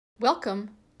Welcome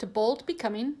to Bold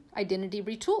Becoming Identity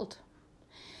Retooled.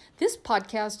 This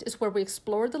podcast is where we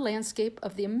explore the landscape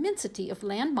of the immensity of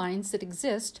landmines that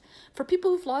exist for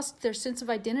people who've lost their sense of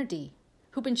identity,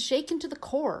 who've been shaken to the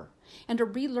core, and are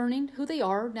relearning who they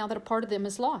are now that a part of them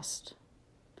is lost.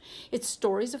 It's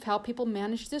stories of how people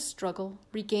manage this struggle,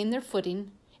 regain their footing,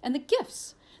 and the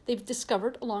gifts they've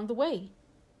discovered along the way.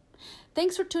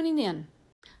 Thanks for tuning in.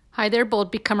 Hi there,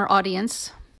 Bold Becomer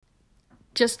audience.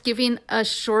 Just giving a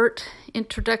short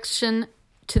introduction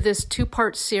to this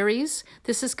two-part series.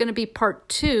 This is going to be part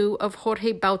 2 of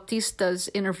Jorge Bautista's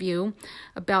interview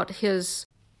about his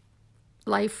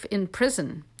life in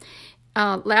prison.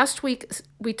 Last week,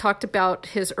 we talked about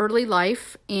his early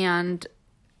life and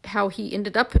how he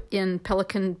ended up in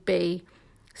Pelican Bay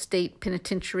State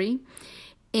Penitentiary.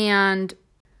 And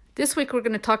this week, we're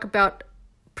going to talk about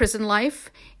prison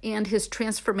life and his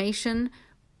transformation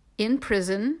in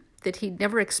prison that he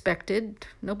never expected.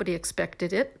 Nobody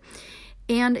expected it.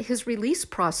 And his release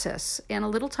process, and a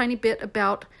little tiny bit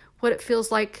about what it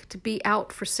feels like to be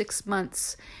out for 6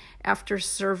 months after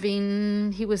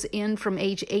serving. He was in from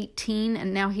age 18,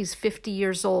 and now he's 50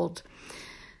 years old.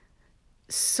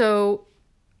 So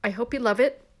I hope you love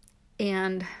it,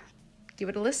 and give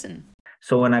it a listen.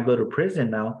 So when I go to prison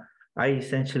now, I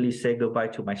essentially say goodbye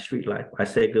to my street life.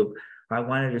 I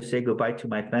wanted to say goodbye to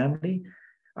my family.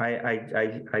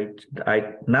 I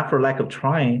not for lack of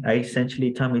trying, I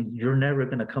essentially tell me, you're never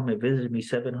going to come and visit me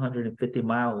 750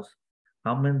 miles.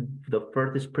 I'm in the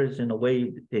furthest prison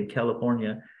away in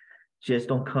California. Just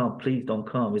don't come. Please don't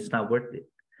come. It's not worth it.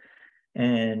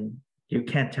 And you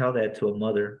can't tell that to a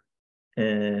mother.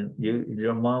 And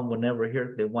your mom will never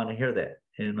want to hear that,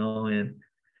 and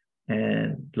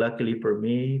luckily for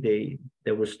me,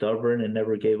 they were stubborn and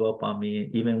never gave up on me,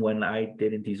 even when I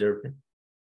didn't deserve it.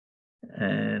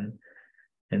 And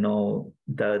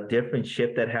the different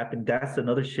shift that happened, that's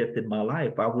another shift in my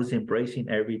life. I was embracing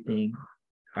everything.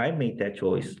 I made that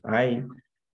choice. I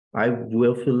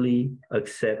willfully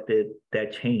accepted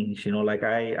that change.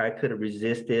 I could have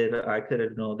resisted. I could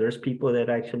have, there's people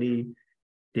that actually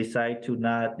decide to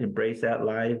not embrace that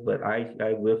life, but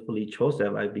I willfully chose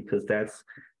that life because that's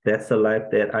the life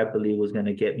that I believe was going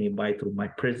to get me by through my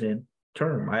prison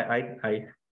term.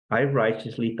 I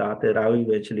righteously thought that I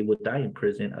eventually would die in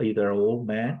prison, either an old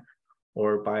man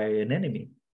or by an enemy,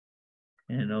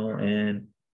 and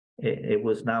it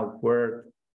was not worth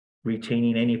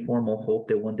retaining any form of hope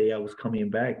that one day I was coming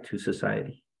back to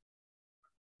society.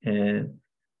 And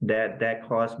that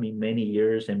cost me many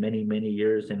years and many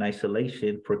years in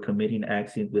isolation for committing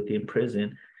acts within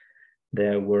prison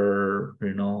that were,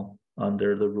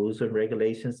 under the rules and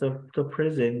regulations of the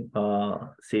prison.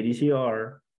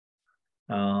 CDCR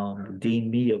deemed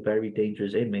me a very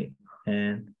dangerous inmate,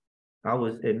 and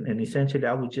essentially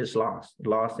I was just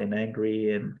lost and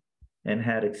angry, and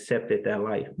had accepted that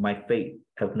life, my fate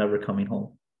of never coming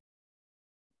home.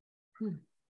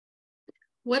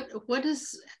 How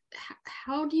does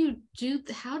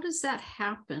that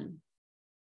happen?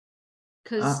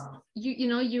 Because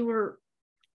you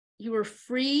were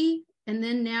free, and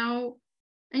then now,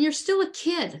 and you're still a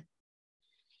kid.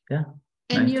 Yeah.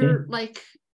 And 19. You're like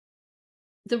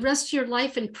the rest of your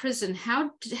life in prison.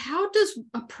 How does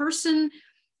a person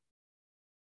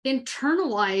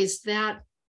internalize that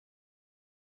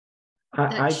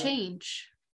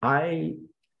change?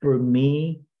 For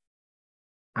me,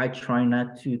 I try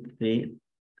not to think.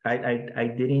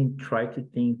 I didn't try to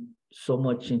think so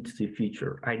much into the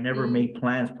future. I never made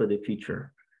plans for the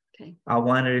future. Okay. I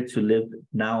wanted to live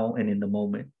now and in the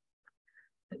moment.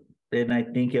 And I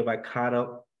think if I got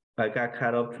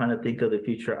caught up trying to think of the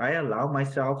future. I allowed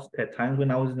myself at times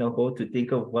when I was in the hole to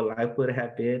think of what life would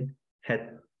have been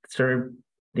had certain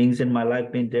things in my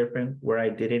life been different, where I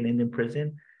didn't end in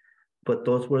prison. But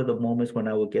those were the moments when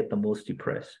I would get the most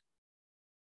depressed.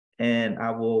 And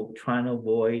I will try and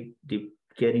avoid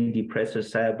getting depressed or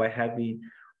sad by having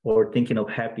or thinking of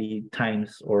happy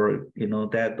times, or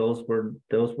that those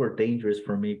were dangerous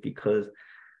for me, because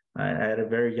at a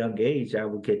very young age I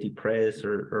would get depressed,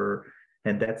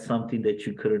 and that's something that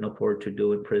you couldn't afford to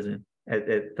do in prison,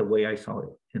 at the way I saw it.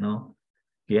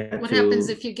 What happens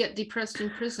if you get depressed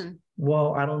in prison?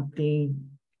 Well, I don't think,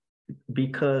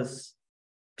 because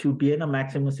to be in a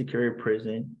maximum security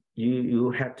prison, you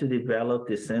have to develop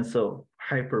this sense of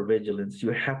hypervigilance.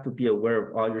 You have to be aware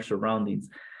of all your surroundings.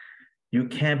 You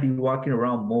can't be walking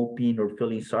around moping or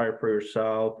feeling sorry for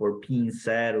yourself or being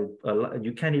sad.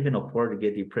 You can't even afford to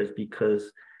get depressed,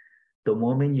 because the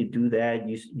moment you do that,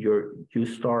 you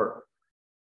start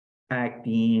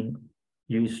acting,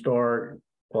 you start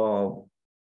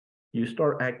you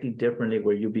start acting differently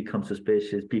where you become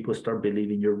suspicious. People start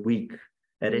believing you're weak.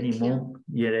 At any moment,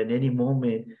 at any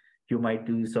moment, you might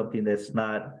do something that's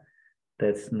not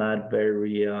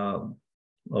very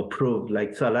approved.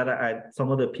 Like, so a lot of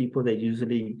some of the people that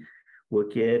usually will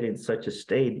get in such a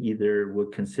state either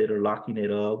would consider locking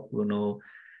it up.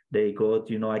 They go,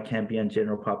 I can't be on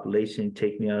general population,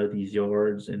 take me out of these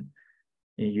yards, and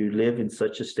you live in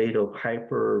such a state of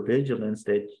hyper vigilance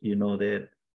that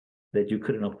that you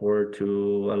couldn't afford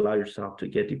to allow yourself to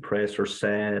get depressed or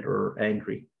sad or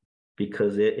angry,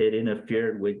 because it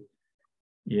interfered with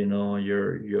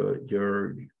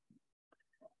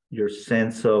your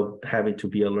sense of having to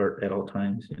be alert at all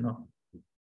times.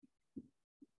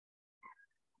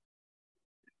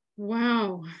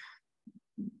 Wow.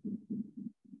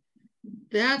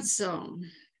 That's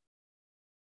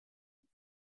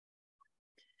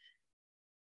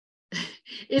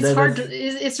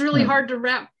it's really hard to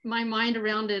wrap my mind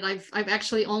around it. I've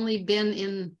actually only been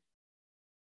in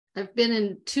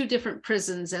 2 different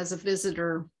prisons as a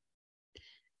visitor.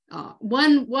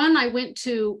 One I went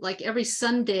to like every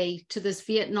Sunday to this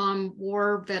Vietnam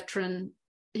War veteran.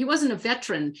 He wasn't a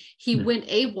veteran. He went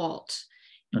AWOL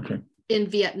in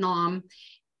Vietnam,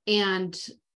 and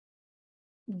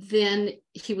then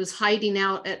he was hiding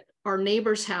out at our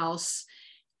neighbor's house,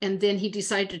 and then he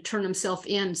decided to turn himself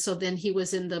in. So then he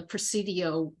was in the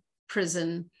Presidio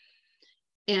prison.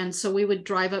 And so we would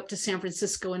drive up to San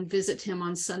Francisco and visit him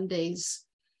on Sundays.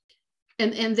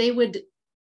 And they would,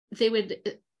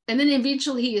 and then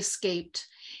eventually he escaped.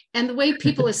 And the way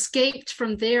people escaped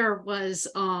from there was,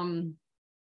 and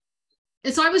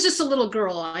so I was just a little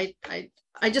girl.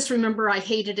 I just remember I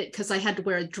hated it because I had to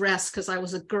wear a dress because I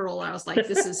was a girl. I was like,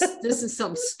 this is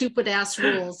some stupid ass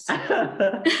rules.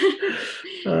 Oh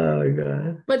my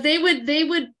God. But they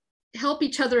would help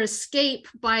each other escape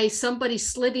by somebody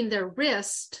slitting their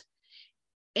wrist,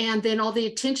 and then all the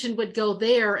attention would go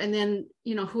there, and then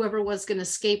whoever was going to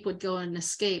escape would go and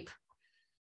escape.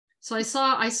 So I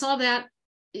saw that,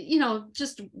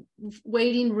 just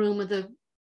waiting room of the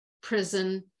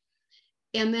prison.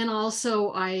 And then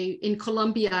also in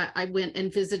Colombia, I went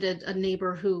and visited a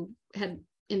neighbor who had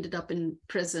ended up in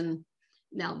prison.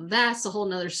 Now that's a whole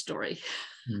nother story.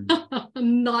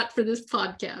 Not for this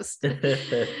podcast.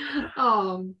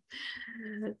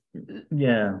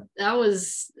 Yeah. That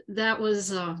was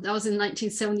in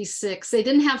 1976. They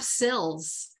didn't have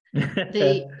cells.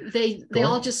 They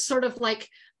all just sort of like,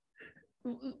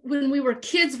 when we were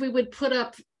kids, we would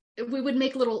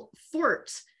make little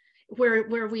forts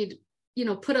where we'd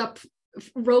put up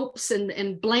ropes and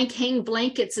hang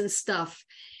blankets and stuff.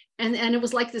 And it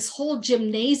was like this whole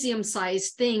gymnasium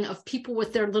sized thing of people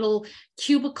with their little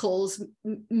cubicles,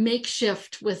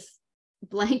 makeshift with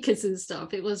blankets and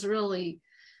stuff. It was really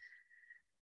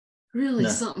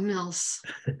something else.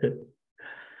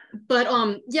 But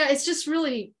it's just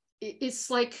really, it's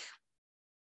like,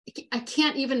 I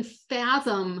can't even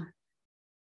fathom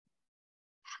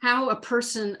how a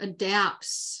person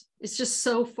adapts. It's just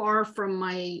so far from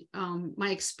my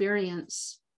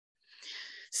experience.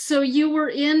 So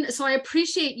so I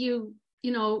appreciate you,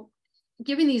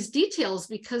 giving these details,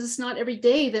 because it's not every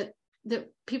day that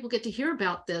people get to hear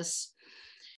about this.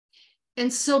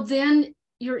 And so then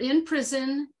you're in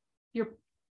prison,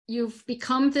 you've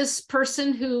become this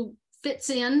person who fits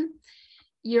in,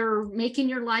 you're making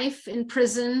your life in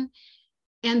prison,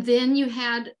 and then you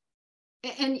had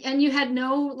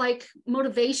no like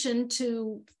motivation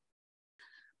to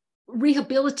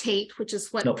rehabilitate, which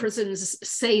is what prisons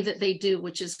say that they do,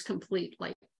 which is complete,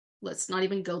 like, let's not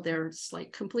even go there. It's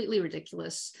like completely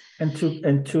ridiculous. And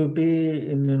to be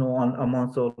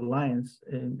amongst those lines,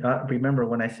 remember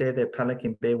when I said that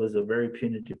Pelican Bay was a very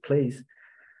punitive place,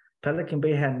 Pelican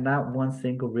Bay had not one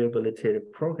single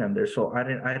rehabilitative program there, so I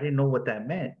didn't know what that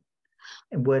meant.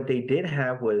 And what they did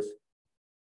have was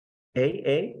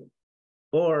AA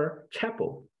or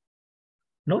chapel.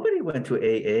 Nobody went to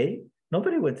AA.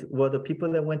 The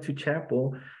people that went to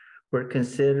chapel were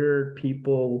considered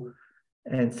people,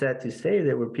 and sad to say,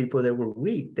 they were people that were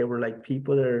weak. They were like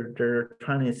people that they're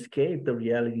trying to escape the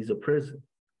realities of prison.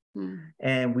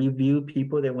 And we viewed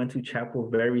people that went to chapel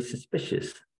very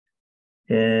suspicious.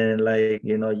 And like,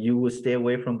 you would stay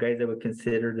away from guys that would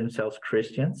consider themselves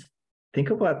Christians. Think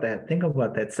about that,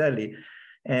 sadly.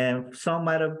 And some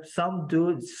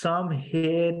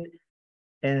hid,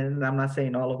 and I'm not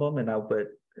saying all of them, but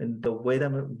the way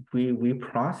that we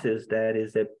process that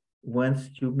is that once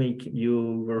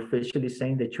you were officially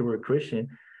saying that you were a Christian,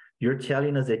 you're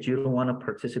telling us that you don't want to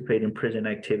participate in prison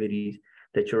activities,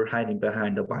 that you're hiding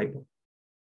behind the Bible.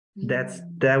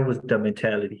 That was the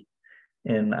mentality.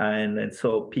 And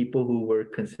so people who were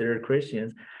considered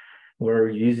Christians were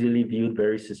usually viewed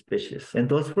very suspicious. And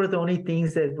those were the only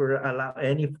things that were allowed,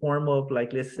 any form of,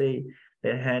 like, let's say,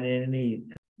 that had any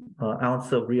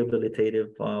ounce of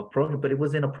rehabilitative program, but it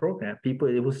was in a program. People,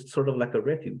 it was sort of like a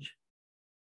refuge.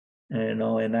 And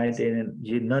I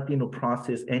did nothing to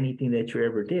process anything that you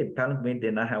ever did. Palenquin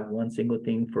did not have one single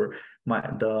thing for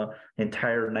the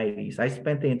entire 90s. I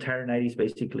spent the entire 90s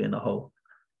basically in the hole.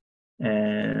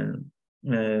 And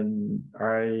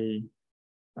I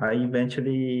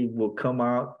eventually will come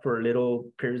out for little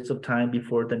periods of time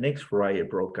before the next riot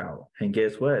broke out. And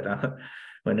guess what?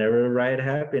 Whenever a riot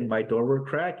happened, my door would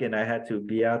crack and I had to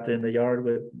be out in the yard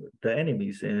with the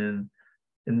enemies. And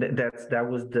that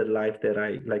was the life that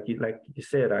I, like you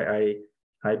said, I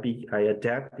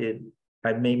adapted.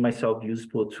 I made myself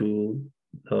useful to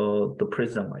the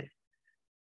prison life,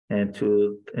 and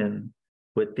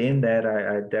within that,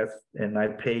 I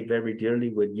paid very dearly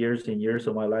with years and years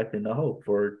of my life in the hope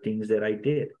for things that I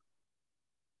did,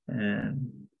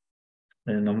 and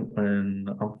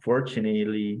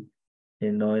unfortunately,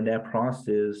 in that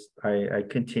process, I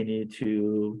continued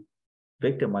to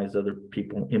victimize other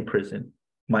people in prison,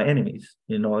 my enemies,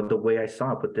 the way I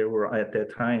saw it. But there were, at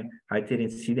that time, I didn't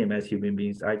see them as human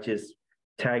beings. I just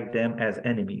tagged them as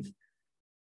enemies,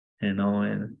 and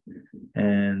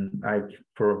I,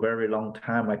 for a very long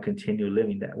time, I continued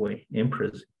living that way in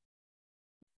prison.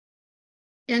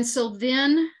 And so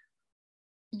then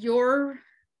your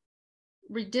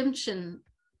redemption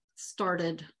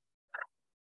started.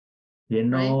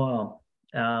 Right?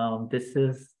 This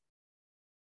is,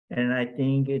 and I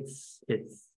think this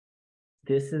is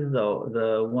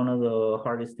the one of the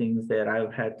hardest things that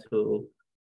I've had to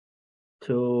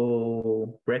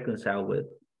reconcile with,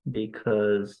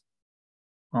 because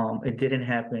it didn't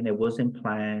happen. It wasn't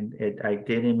planned. I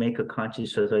didn't make a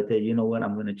conscious choice like that. You know what?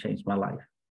 I'm going to change my life.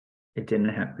 It didn't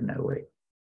happen that way.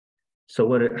 So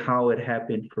how it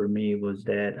happened for me was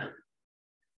that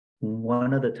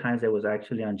one of the times that was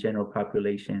actually on general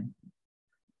population,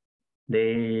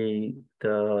 the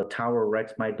tower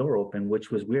wrecks my door open,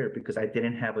 which was weird because I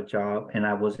didn't have a job and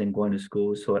I wasn't going to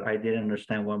school. So I didn't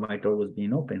understand why my door was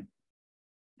being open.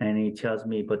 And he tells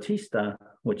me, Bautista,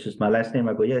 which is my last name.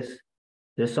 I go, yes,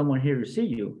 there's someone here to see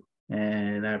you.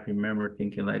 And I remember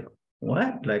thinking, like,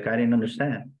 what? Like, I didn't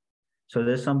understand. So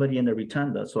there's somebody in the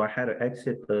rotunda. So I had to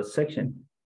exit the section.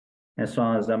 And so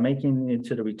as I'm making it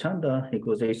to the rotunda, he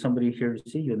goes, there's somebody here to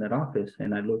see you in that office.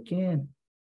 And I look in.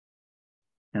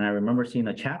 And I remember seeing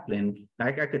a chaplain.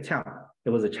 I could tell it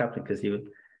was a chaplain because he was.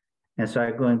 And so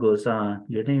I go and goes,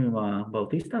 your name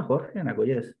Bautista, Jorge? And I go,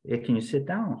 yes. Hey, can you sit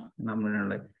down? And I'm gonna,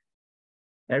 like,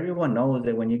 everyone knows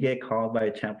that when you get called by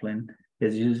a chaplain,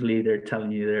 it's usually they're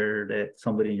telling you that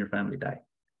somebody in your family died.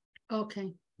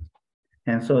 Okay.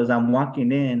 And so as I'm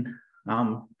walking in,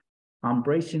 I'm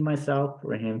bracing myself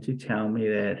for him to tell me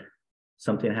that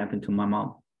something happened to my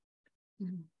mom,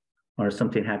 or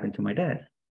something happened to my dad.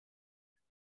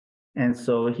 And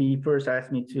so he first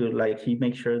asked me to, like, he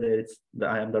makes sure that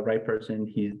I am the right person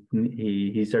he's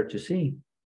there to see.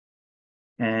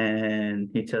 And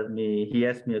he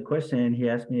asked me a question. He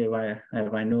asked me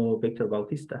if I know Victor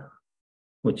Bautista,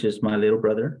 which is my little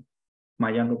brother.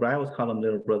 My younger brother, I always call him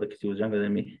little brother because he was younger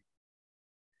than me.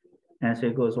 And so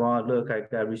he goes, well, look, I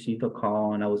received a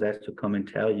call and I was asked to come and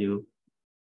tell you.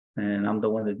 And I'm the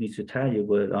one that needs to tell you,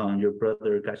 but your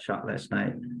brother got shot last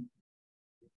night.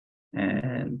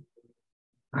 And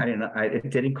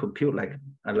it didn't compute. I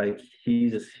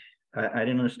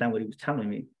didn't understand what he was telling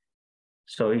me.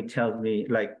 So he tells me,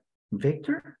 like,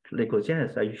 Victor? He goes,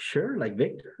 yes, are you sure? Like,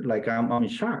 Victor? Like, I'm in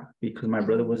shock because my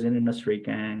brother wasn't in a street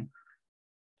gang.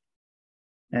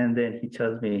 And then he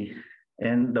tells me,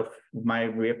 and my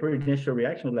initial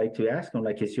reaction was like to ask him,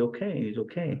 like, is he okay? He's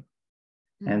okay.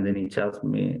 And then he tells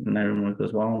me, and I remember, he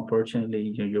goes, well,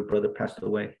 unfortunately, your brother passed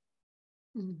away.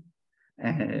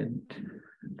 And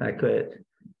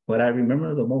what I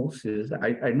remember the most is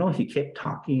I know he kept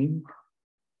talking,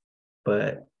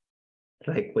 but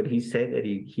like what he said that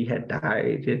he had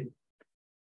died,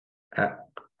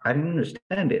 I didn't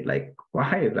understand it. Like,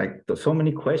 why? Like, there's so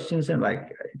many questions, and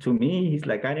like, to me, he's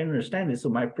like, I didn't understand it. So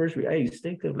my first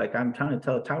instinctive, like, I'm trying to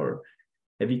tell the tower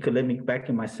if he could let me back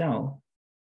in my cell.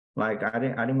 Like, I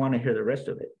didn't want to hear the rest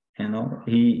of it.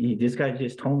 This guy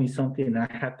just told me something, and I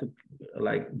had to,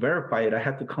 like, verify it. I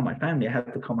had to call my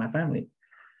family.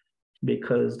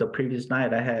 Because the previous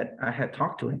night I had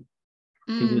talked to him.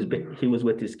 He was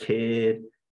with his kid.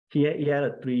 He had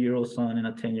a 3-year-old son and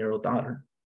a 10-year-old daughter.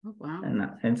 Oh, wow.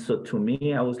 And so to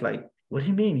me, I was like, what do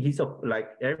you mean? He's like,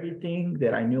 everything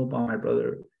that I knew about my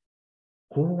brother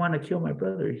who want to kill my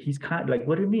brother? He's kind like,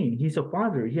 what do you mean? He's a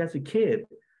father. He has a kid.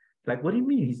 Like, what do you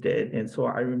mean he's dead? And so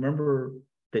I remember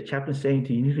the chaplain saying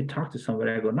to you need to talk to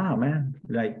somebody. I go, nah, man.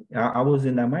 Like, I was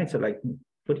in that mindset, like,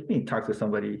 what do you mean talk to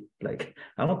somebody? Like,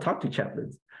 I don't talk to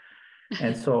chaplains.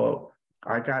 And so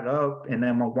I got up and then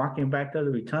I'm walking back to the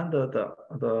rotunda.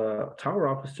 The tower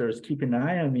officer is keeping an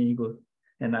eye on me.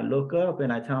 And I look up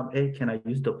and I tell him, hey, can I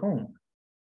use the phone?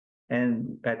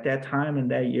 And at that time in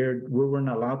that year, we weren't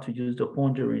allowed to use the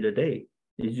phone during the day.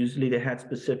 It's usually they had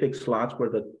specific slots where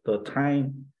the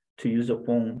time to use the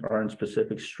phone are in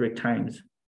specific strict times.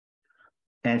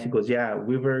 And she goes, yeah,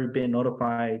 we've already been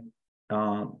notified.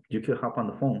 You could hop on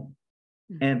the phone.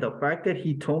 And the fact that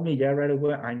he told me, yeah, right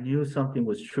away, I knew something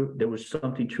was true. There was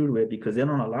something true to it because they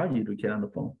don't allow you to get on the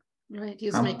phone. Right. He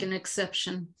was making an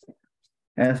exception.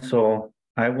 And so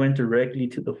I went directly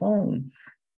to the phone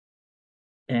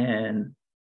and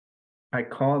I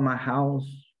called my house.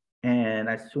 And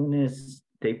as soon as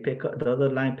they pick up, the other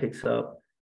line picks up,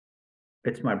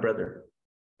 it's my brother.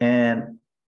 And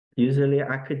usually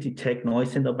I could detect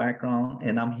noise in the background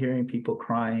and I'm hearing people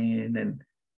crying and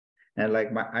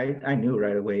like I knew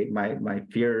right away my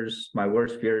fears, my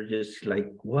worst fear, just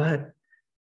like, what?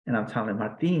 And I'm telling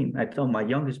Martin, I tell my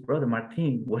youngest brother,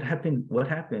 Martin, what happened? What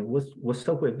happened? What's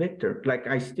up with Victor? Like,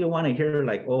 I still want to hear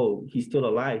like, oh, he's still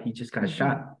alive. He just got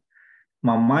shot.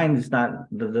 My mind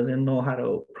doesn't know how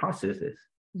to process this.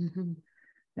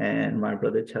 And my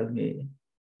brother tells me,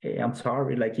 hey, I'm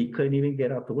sorry. Like, he couldn't even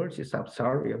get out the words. He said, I'm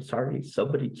sorry.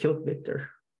 Somebody killed Victor.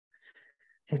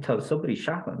 I tell somebody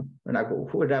shot him. And I go,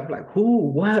 who? I'm like, who,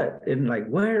 what? And like,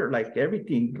 where? Like,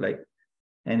 everything, like,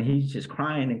 and he's just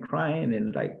crying and crying.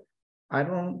 And like, I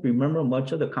don't remember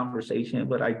much of the conversation,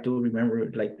 but I do remember,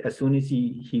 like, as soon as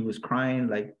he was crying,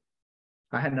 like,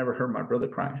 I had never heard my brother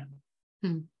crying.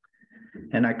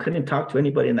 And I couldn't talk to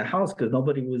anybody in the house because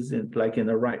nobody was in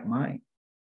the right mind.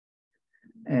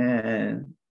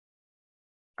 And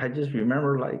I just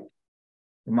remember, like,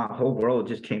 my whole world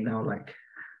just came down, like,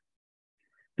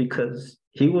 because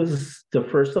he was the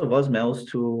first of us males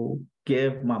to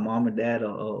give my mom and dad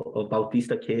a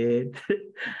Bautista kid.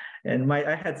 And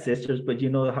I had sisters, but you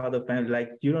know how the family, like,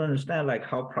 you don't understand like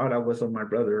how proud I was of my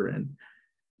brother.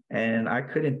 And I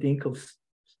couldn't think of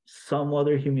some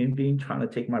other human being trying to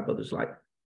take my brother's life.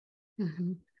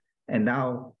 And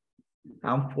now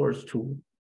I'm forced to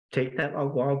take that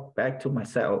walk back to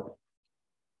myself,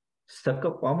 suck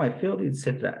up all my feelings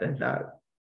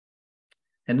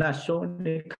and not showing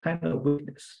any kind of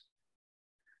weakness.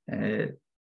 And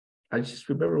I just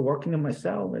remember walking in my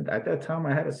cell, and at that time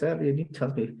I had a cellmate, and he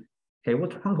tells me, hey,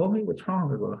 what's wrong, homie? What's wrong?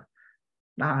 I go,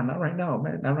 nah, not right now,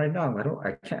 man. Not right now. I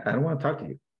don't want to talk to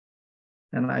you.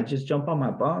 And I just jump on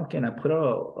my bunk and I put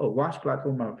a washcloth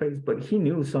over my face, but he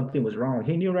knew something was wrong.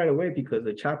 He knew right away because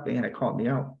the chaplain had called me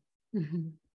out.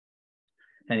 And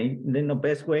then the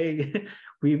best way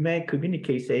we may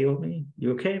communicate, say, homie,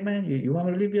 you okay, man? You want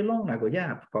me to leave you alone? I go,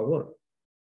 yeah, por favor.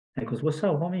 And he goes, what's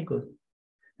up, homie? He goes,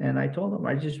 and I told him,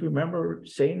 I just remember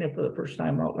saying it for the first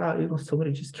time out loud,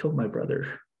 somebody just killed my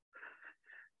brother.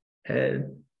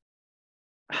 And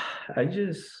I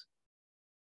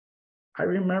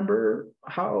remember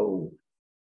how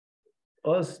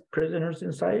us prisoners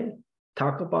inside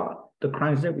talk about the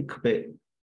crimes that we commit,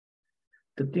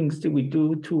 the things that we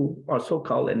do to our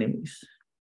so-called enemies,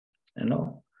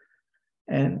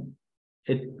 and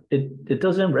it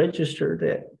doesn't register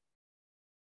that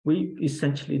we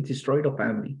essentially destroyed a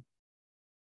family,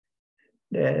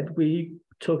 that we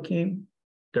took in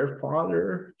their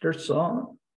father, their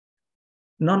son.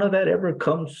 None of that ever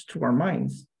comes to our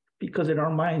minds because in our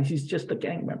minds, he's just a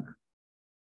gang member.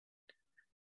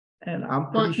 And I'm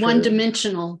pretty sure.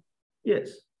 One-dimensional. Yes.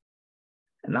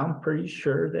 And I'm pretty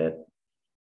sure that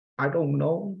I don't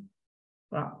know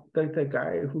the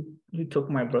guy who took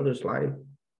my brother's life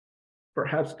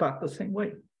perhaps thought the same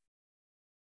way.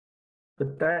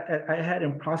 But that I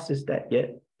hadn't processed that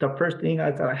yet. The first thing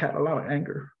I thought, I had a lot of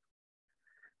anger.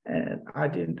 And I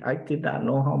did not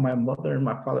know how my mother and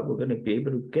my father were going to be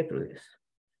able to get through this.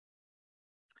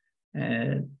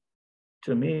 And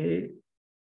to me,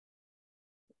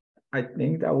 I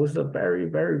think that was the very,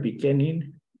 very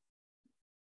beginning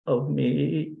of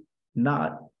me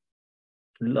not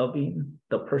loving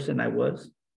the person I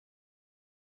was.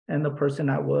 And the person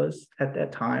I was at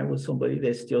that time was somebody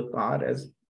that still thought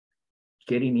as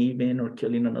getting even or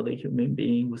killing another human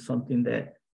being was something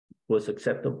that was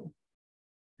acceptable.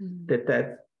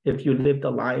 That if you lived a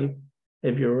life,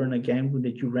 if you were in a gang,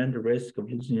 that you ran the risk of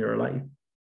losing your life.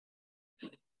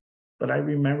 But I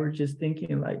remember just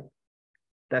thinking, like,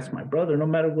 that's my brother. No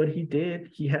matter what he did,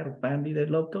 he had a family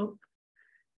that loved him.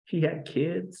 He had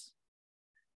kids.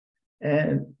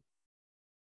 And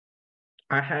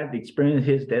I had experienced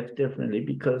his death differently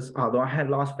because although I had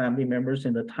lost family members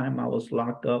in the time I was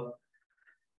locked up,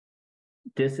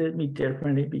 this hit me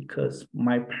differently because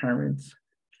my parents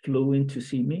flew in to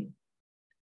see me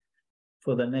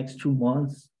for the next 2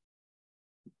 months.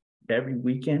 Every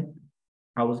weekend,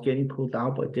 I was getting pulled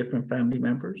out by different family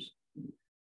members.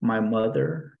 My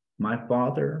mother, my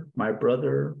father, my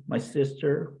brother, my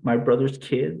sister, my brother's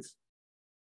kids.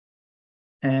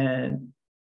 And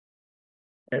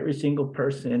every single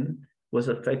person was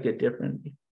affected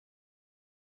differently.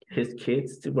 His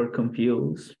kids were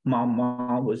confused. My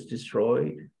mom was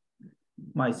destroyed.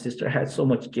 My sister had so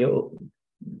much guilt.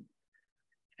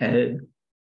 And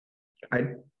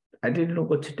I didn't know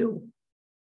what to do.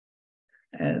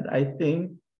 And I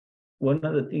think one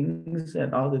of the things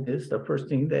that all of this, the first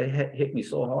thing that hit me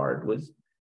so hard was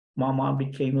my mom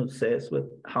became obsessed with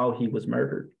how he was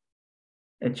murdered.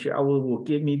 And she will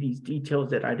give me these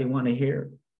details that I didn't want to hear.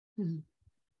 Mm-hmm.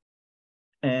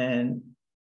 And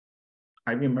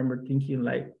I remember thinking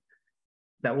like,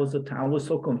 that was a time I was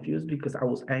so confused because I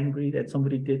was angry that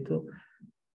somebody did to,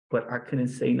 but I couldn't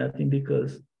say nothing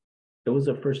because it was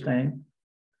the first time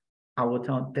I would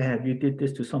tell Dad, you did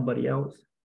this to somebody else.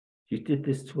 You did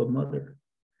this to a mother.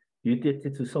 You did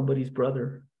it to somebody's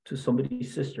brother, to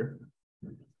somebody's sister.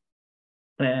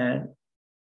 And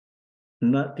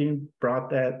nothing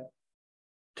brought that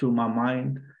to my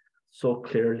mind so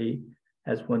clearly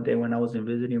as one day when I was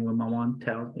visiting with my mom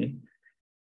tells me,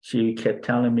 she kept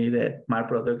telling me that my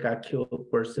brother got killed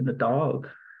worse than a dog.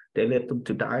 They left him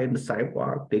to die in the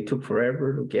sidewalk. They took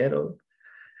forever to get him.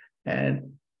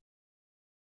 And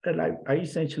I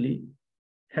essentially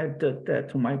had done that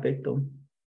to my victim.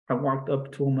 I walked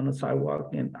up to him on the sidewalk,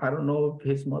 and I don't know if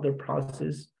his mother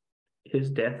processed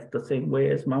his death the same way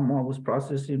as my mom was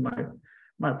processing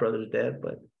my brother's death,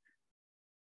 but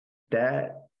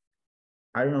that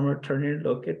I remember turning to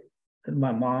look at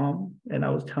my mom, and I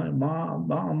was telling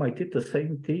Mom, I did the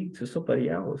same thing to somebody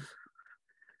else.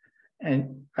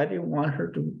 And I didn't want her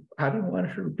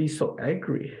to be so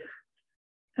angry.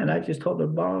 And I just told her,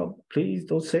 Mom, please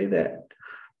don't say that.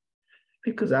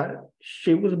 Because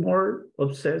she was more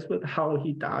obsessed with how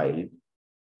he died.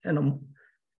 And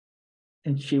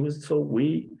she was so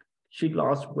weak. She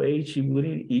lost weight. She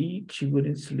wouldn't eat. She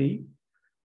wouldn't sleep.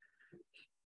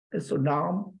 And so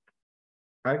now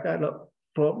I got a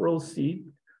front row seat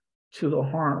to the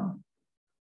harm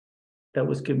that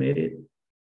was committed,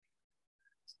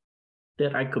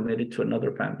 that I committed to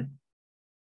another family.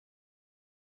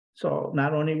 So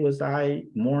not only was I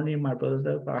mourning my brother's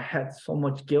death, but I had so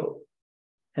much guilt.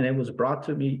 And it was brought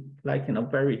to me like in a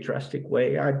very drastic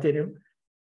way. I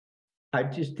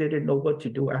just didn't know what to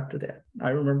do after that. I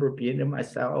remember being in my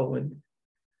cell and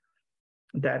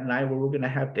that night we were going to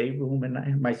have day room,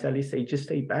 and my cellie say, just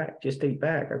stay back.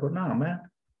 I go, no, man.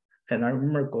 And I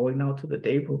remember going out to the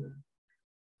day room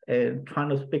and trying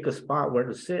to pick a spot where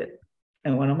to sit.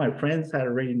 And one of my friends had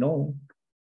already known.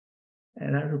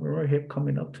 And I remember him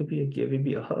coming up to me and giving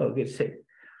me a hug and saying,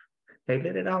 hey,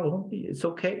 let it out, homie. It's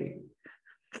okay.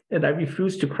 And I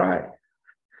refused to cry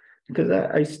because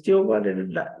I still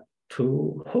wanted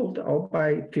to hold all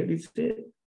my feelings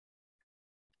in.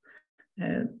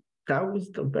 And that was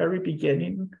the very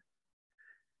beginning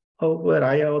of what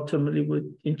I ultimately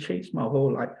would change my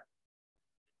whole life.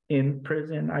 In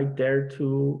prison, I dared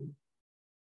to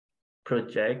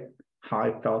project how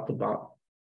I felt about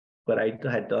what I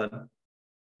had done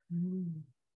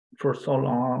for so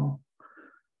long.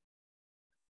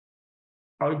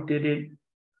 I didn't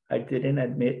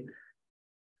admit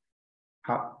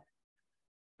how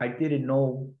I didn't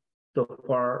know the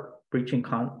far-reaching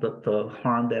the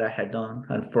harm that I had done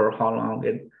and for how long.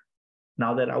 And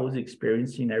now that I was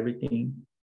experiencing everything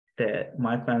that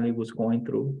my family was going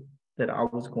through, that I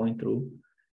was going through,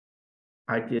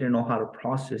 I didn't know how to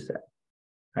process that.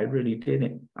 I really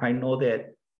didn't. I know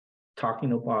that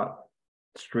talking about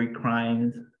street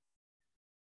crimes,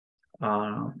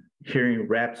 hearing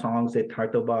rap songs that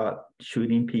talked about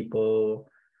shooting people,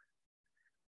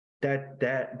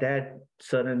 that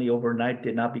suddenly overnight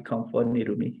did not become funny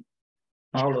to me.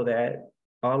 All of that.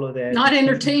 Not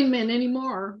entertainment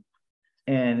anymore.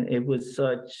 And it was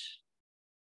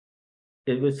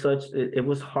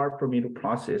hard for me to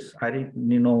process. I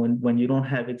didn't, when you don't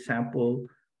have example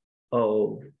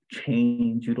of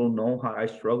change, you don't know how I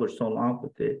struggled so long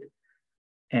with it.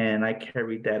 And I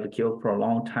carried that guilt for a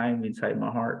long time inside my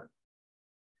heart.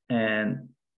 And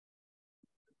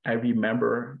I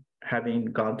remember having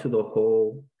gone to the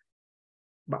hole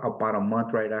about a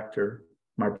month right after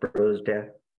my brother's death.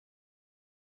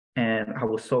 And I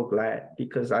was so glad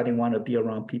because I didn't want to be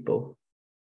around people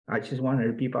I just wanted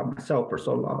to be by myself for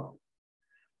so long.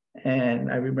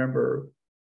 And I remember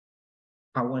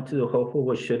I went to the hole for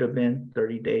what should have been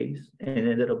 30 days and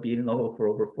ended up being in the hole for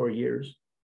over 4 years.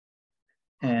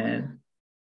 And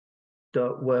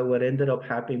what ended up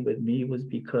happening with me was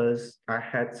because I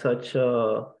had such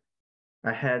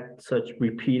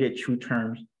repeated true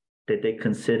terms that they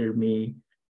considered me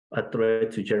a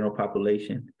threat to general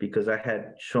population, because I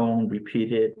had shown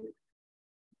repeated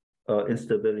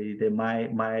instability. That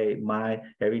my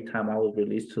every time I was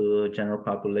released to the general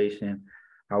population,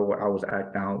 I was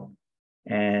act out,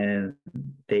 and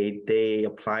they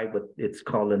applied what it's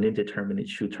called an indeterminate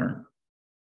true term.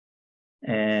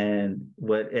 And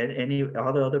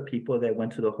all the other people that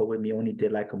went to the hole with me only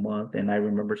did like a month, and I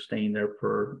remember staying there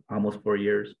for almost 4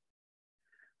 years,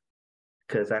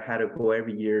 because I had to go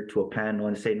every year to a panel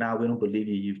and say, "No, we don't believe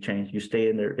you. You've changed. You stay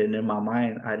in there." And in my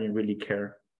mind, I didn't really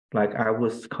care. Like, I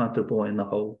was comfortable in the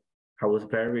hole. I was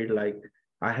very like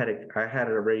I had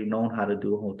already known how to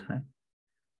do the whole time.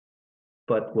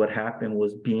 But what happened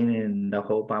was, being in the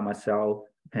hole by myself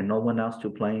and no one else to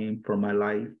blame for my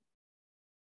life,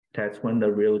 that's when the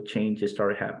real changes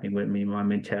started happening with me, my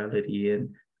mentality,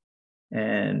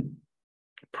 and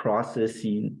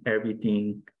processing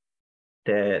everything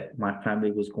that my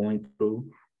family was going through.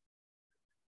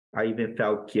 I even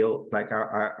felt guilt, like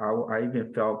I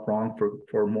even felt wrong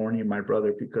for mourning my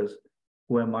brother, because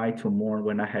who am I to mourn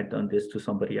when I had done this to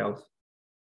somebody else?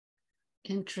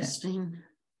 Interesting.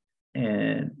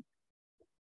 And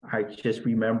I just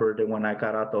remember that when I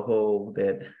got out the hole,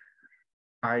 that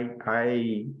I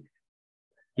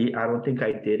don't think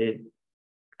I did it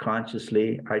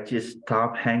consciously. I just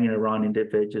stopped hanging around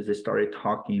individuals that started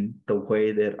talking the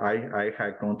way that I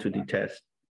had grown to detest.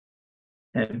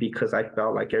 And because I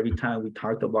felt like every time we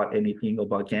talked about anything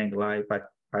about gang life,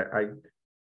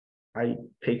 I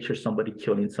picture somebody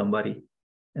killing somebody,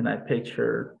 and I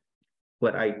picture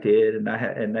what I did, and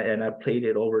I played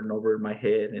it over and over in my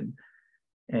head,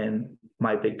 and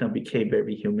my victim became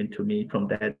very human to me from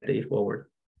that day forward.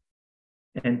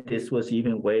 And this was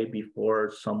even way before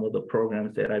some of the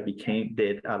programs that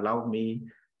that allowed me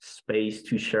space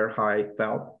to share how I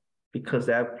felt, because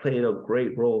that played a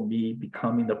great role, me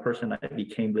becoming the person I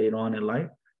became later on in life.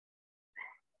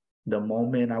 The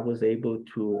moment I was able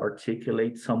to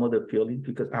articulate some of the feelings,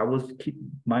 because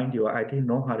mind you, I didn't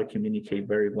know how to communicate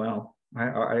very well.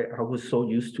 I was so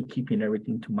used to keeping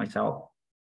everything to myself,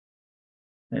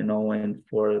 and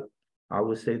for, I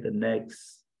would say, the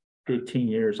next 15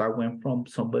 years, I went from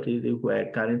somebody who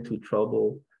had got into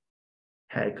trouble,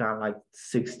 had got like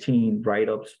 16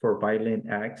 write-ups for violent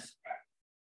acts,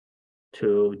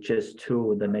 to just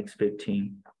 2 in the next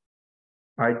 15.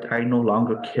 I no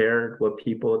longer cared what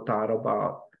people thought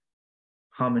about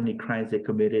how many crimes they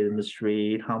committed in the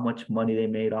street, how much money they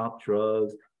made off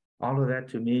drugs. All of that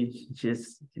to me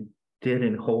just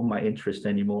didn't hold my interest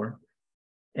anymore.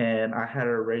 And I had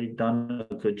already done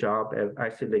a good job at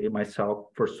isolating myself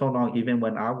for so long. Even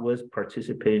when I was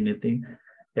participating in things,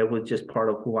 it was just part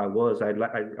of who I was. I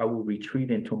would retreat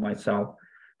into myself,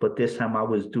 but this time I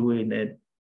was doing it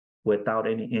without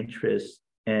any interest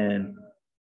in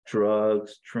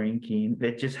drugs, drinking.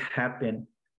 It just happened.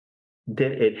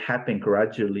 It happened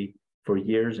gradually for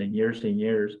years and years and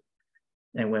years.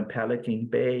 And when Pelican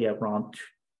Bay, around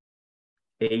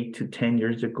 8 to 10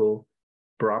 years ago,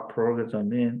 brought programs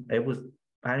on in, I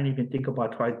didn't even think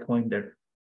about twice going there.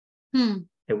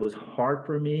 It was hard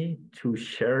for me to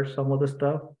share some of the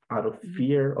stuff out of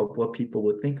fear of what people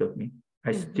would think of me.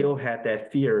 I still had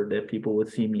that fear that people would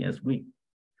see me as weak.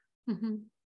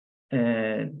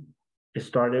 And it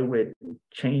started with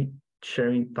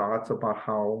sharing thoughts about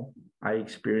how I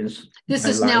experienced this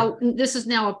is life. This is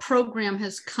now a program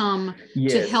has come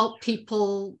to help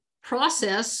people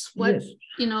process what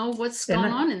what's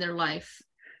going on in their life.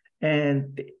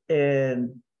 And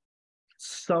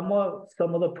some of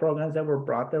the programs that were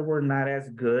brought there were not as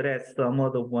good as some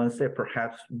of the ones that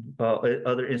perhaps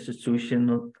other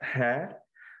institutions had.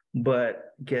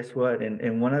 But guess what?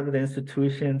 In one of the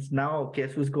institutions now,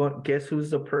 guess who's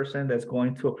the person that's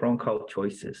going to a program called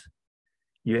Choices?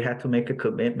 You had to make a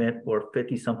commitment for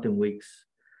 50-something weeks.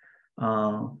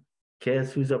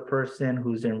 Guess who's a person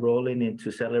who's enrolling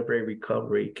into Celebrate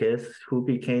Recovery? Guess who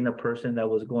became a person that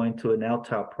was going to an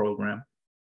LTAP program?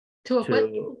 What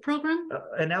program?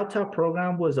 An LTAP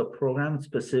program was a program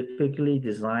specifically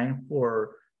designed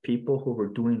for people who were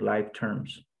doing life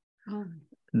terms.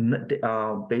 You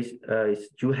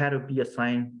had to be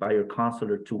assigned by your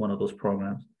counselor to one of those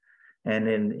programs.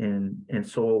 And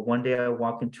so one day I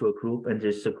walked into a group, and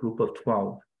there's a group of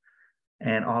 12,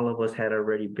 and all of us had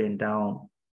already been down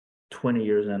 20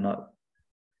 years and up.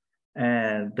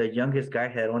 And the youngest guy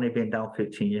had only been down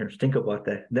 15 years. Think about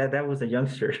that. That was a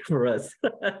youngster for us.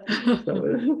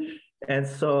 So, and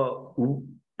so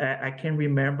I can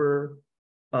remember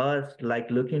us like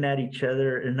looking at each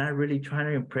other and not really trying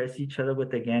to impress each other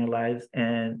with the gang lives,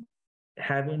 and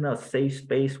having a safe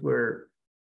space where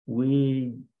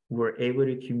we were able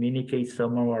to communicate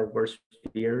some of our worst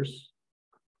fears,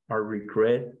 our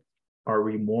regret, our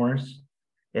remorse.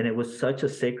 And it was such a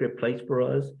sacred place for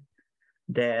us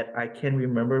that I can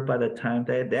remember by the time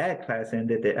that class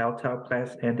ended, the LTAP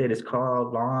class ended. It's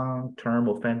called Long-Term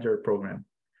Offender Program.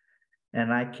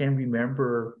 And I can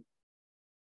remember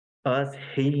us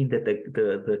hating that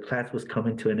the class was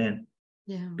coming to an end.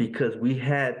 Yeah. Because we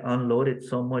had unloaded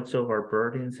so much of our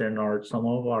burdens and some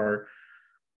of our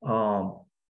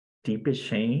deepest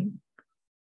shame,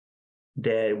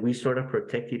 that we sort of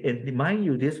protected. And mind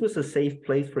you, this was a safe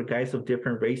place for guys of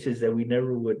different races that we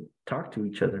never would talk to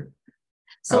each other.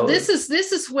 So this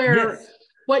is where yes,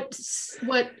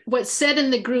 what's said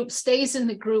in the group stays in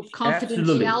the group.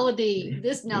 Confidentiality.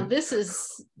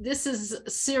 Absolutely. This is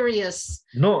serious.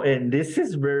 No, and this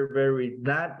is very, very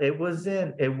not. It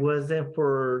wasn't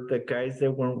for the guys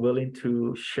that weren't willing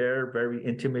to share very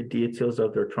intimate details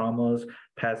of their traumas,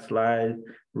 past life,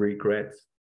 regrets.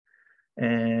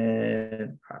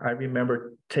 And I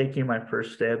remember taking my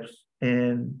first steps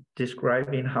and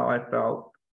describing how I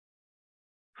felt,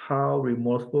 how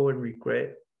remorseful and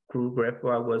regretful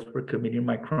I was for committing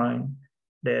my crime.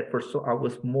 That for so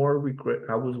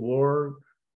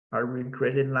I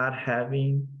regretted not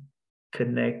having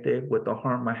connected with the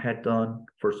harm I had done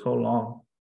for so long.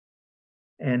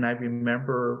 And I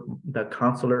remember the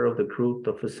counselor of the group,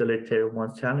 the facilitator,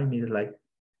 once telling me, like,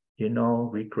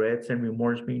 regrets and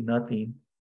remorse mean nothing.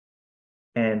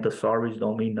 And the sorries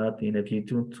don't mean nothing. If you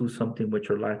do something with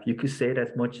your life, you could say it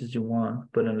as much as you want,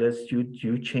 but unless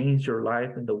you change your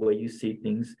life and the way you see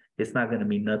things, it's not going to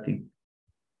mean nothing.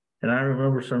 And I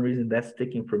remember for some reason that's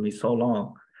sticking for me so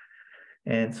long.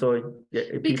 And so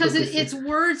because it's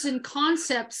words and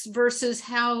concepts versus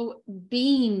how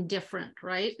being different,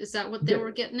 right? Is that what they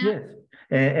were getting at? Yes.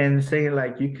 And saying,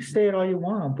 like, you can say it all you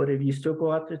want, but if you still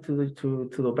go out there to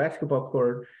the basketball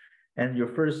court and your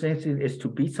first instinct is to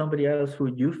beat somebody else who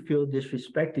you feel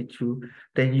disrespected to,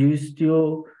 then you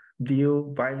still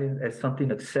view violence as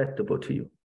something acceptable to you.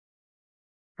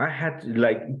 I had to,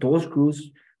 like, those groups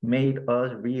made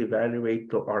us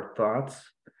reevaluate our thoughts,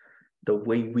 the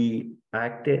way we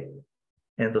acted,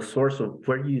 and the source of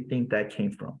where you think that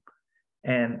came from.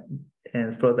 And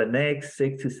for the next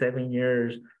 6 to 7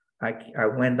 years, I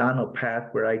went down a path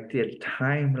where I did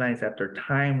timelines after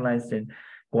timelines and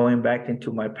going back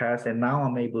into my past. And now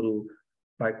I'm able to,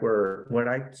 like, when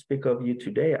I speak of you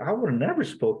today, I would have never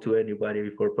spoke to anybody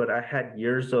before, but I had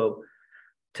years of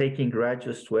taking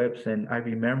graduate sweeps, and I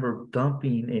remember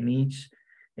dumping in each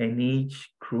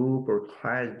group or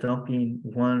class, dumping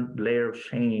one layer of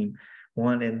shame,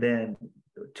 and then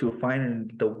to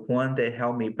find the one that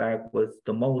held me back was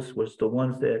the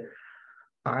ones that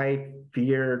I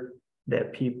feared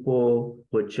that people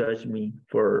would judge me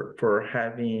for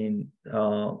having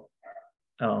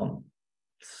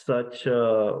such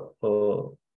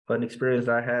an experience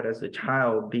I had as a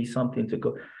child be something to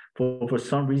go for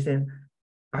some reason.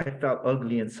 I felt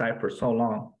ugly inside for so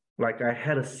long. Like I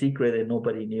had a secret that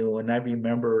nobody knew. And I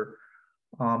remember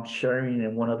sharing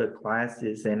in one of the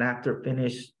classes, and after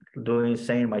finished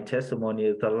saying my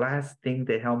testimony, the last thing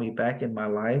that held me back in my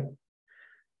life,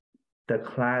 the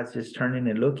class just turning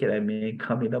and looking at me and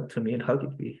coming up to me and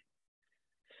hugging me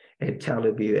and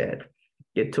telling me that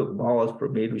it took balls for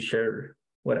me to share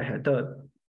what I had done.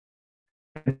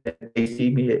 They see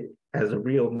me as a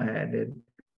real man.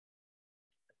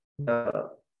 And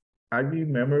I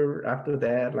remember after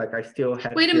that, like I still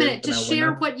had. Wait a minute, to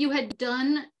share what you had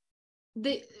done.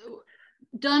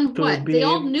 Done what? They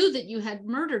all knew that you had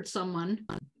murdered someone.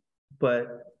 But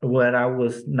what I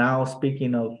was now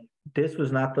speaking of, this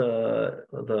was not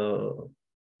the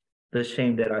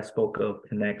shame that I spoke of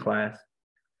in that class.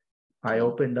 I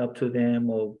opened up to them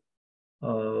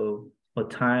of a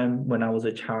time when I was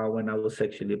a child when I was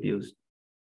sexually abused.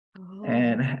 Oh.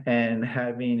 And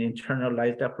having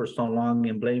internalized that for so long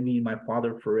and blaming my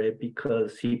father for it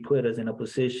because he put us in a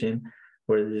position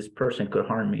where this person could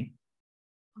harm me.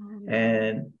 Oh.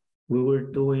 And we were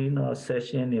doing a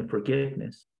session in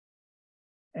forgiveness.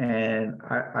 And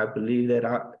I believe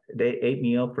that they ate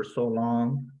me up for so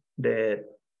long that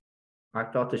I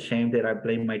felt ashamed that I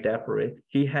blamed my dad for it.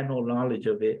 He had no knowledge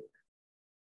of it.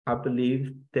 I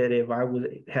believe that if I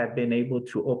had been able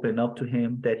to open up to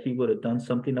him, that he would have done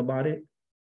something about it.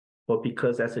 But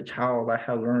because as a child, I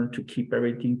had learned to keep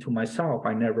everything to myself,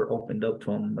 I never opened up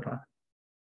to them.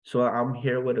 So I'm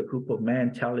here with a group of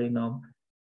men telling them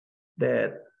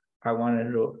that I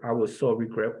was so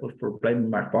regretful for blaming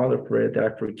my father for it, that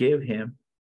I forgive him.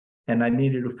 And I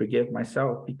needed to forgive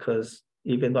myself, because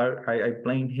even though I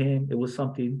blamed him, it was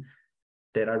something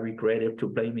that I regretted to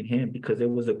blaming him, because it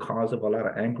was a cause of a lot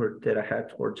of anger that I had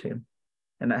towards him.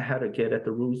 And I had to get at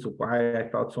the roots of why I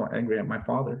felt so angry at my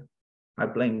father. I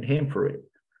blamed him for it.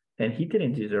 And he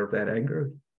didn't deserve that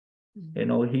anger. You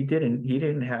know, he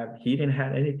didn't have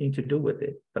anything to do with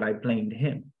it, but I blamed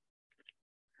him.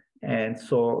 And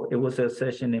so it was a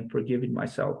session in forgiving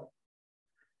myself.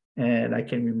 And I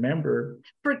can remember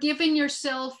forgiving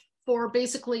yourself for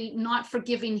basically not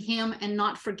forgiving him and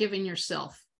not forgiving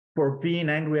yourself. For being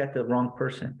angry at the wrong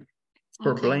person,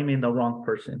 for blaming the wrong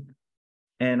person.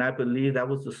 And I believe that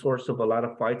was the source of a lot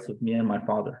of fights of me and my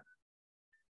father.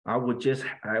 I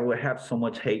would have so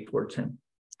much hate towards him.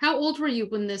 How old were you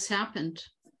when this happened?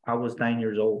 I was 9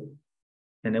 years old,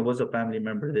 and it was a family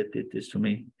member that did this to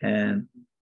me. And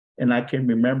I can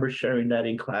remember sharing that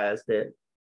in class, that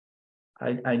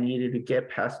I needed to get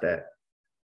past that.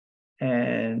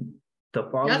 And the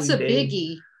following That's a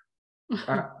biggie.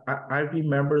 I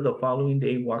remember the following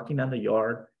day walking on the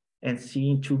yard and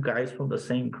seeing two guys from the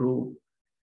same group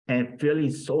and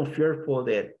feeling so fearful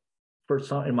that for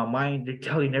some, in my mind, they're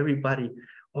telling everybody,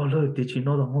 oh, look, did you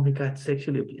know the homie got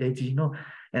sexually abused? Did you know?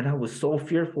 And I was so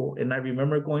fearful. And I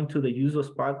remember going to the usual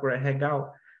spot where I hang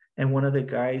out, and one of the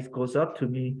guys goes up to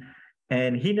me,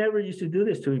 and he never used to do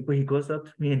this to me, but he goes up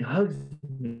to me and hugs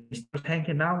me, he starts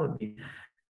hanging out with me.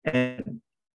 And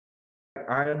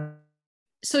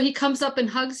So he comes up and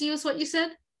hugs you, is what you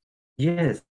said?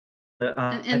 Yes.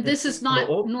 And this is not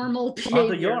normal behavior. On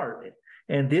the yard.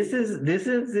 And this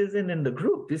isn't in the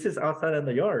group. This is outside in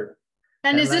the yard.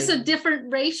 And is this a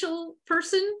different racial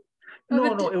person?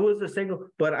 No, it was the same.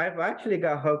 But I've actually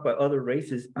got hugged by other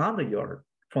races on the yard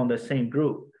from the same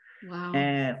group. Wow.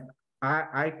 And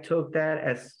I took that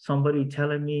as somebody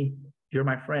telling me, you're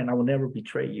my friend. I will never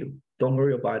betray you. Don't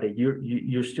worry about it.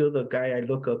 You're still the guy I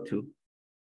look up to.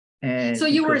 And so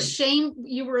you were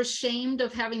ashamed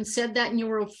of having said that, and you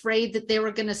were afraid that they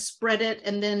were going to spread it,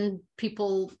 and then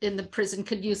people in the prison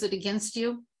could use it against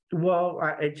you? Well,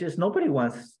 nobody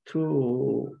wants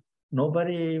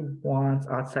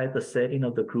outside the setting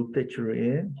of the group that you're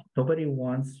in. Nobody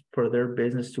wants for their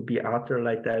business to be out there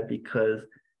like that, because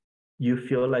you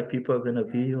feel like people are going to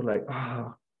view like,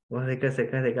 oh, well, that guy's the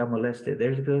guy that got molested.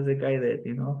 There's the guy that,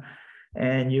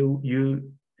 and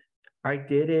I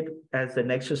did it as an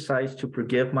exercise to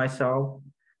forgive myself.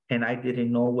 And I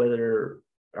didn't know whether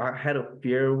I had a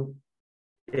fear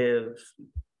if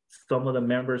some of the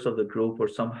members of the group or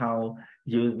somehow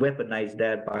you weaponize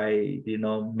that by,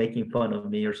 making fun of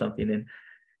me or something.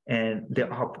 And the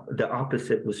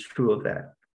opposite was true of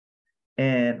that.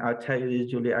 And I'll tell you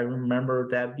this, Julie, I remember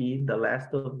that being the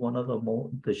last of one of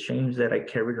the shames that I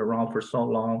carried around for so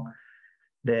long,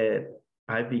 that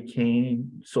I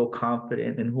became so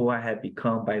confident in who I had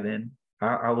become by then.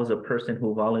 I was a person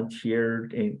who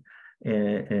volunteered in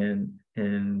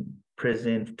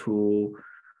prison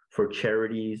for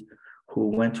charities,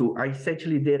 I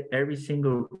essentially did every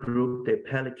single group that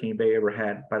Pelican Bay ever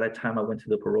had. By the time I went to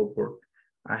the parole board,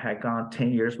 I had gone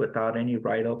 10 years without any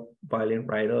violent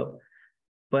write-up.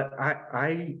 But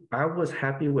I was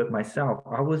happy with myself.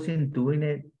 I wasn't doing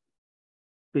it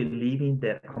believing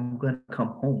that I'm going to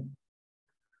come home.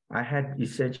 I had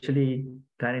essentially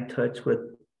got in touch with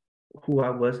who I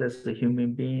was as a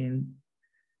human being.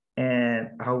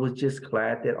 And I was just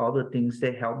glad that all the things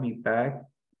that held me back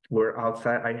were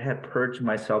outside. I had purged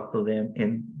myself from them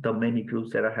in the many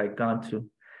groups that I had gone to.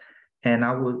 And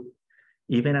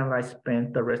even as I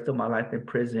spent the rest of my life in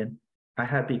prison, I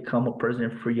had become a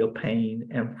person free of pain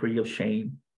and free of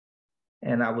shame.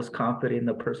 And I was confident in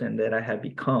the person that I had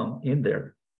become in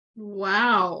there.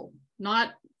 Wow.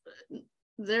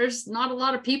 There's not a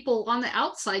lot of people on the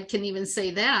outside can even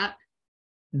say that.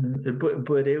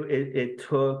 But it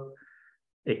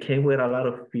came with a lot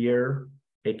of fear.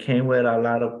 It came with a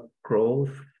lot of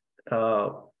growth.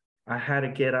 I had to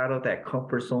get out of that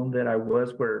comfort zone that I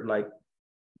was, where like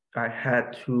I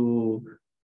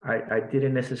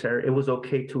didn't necessarily, it was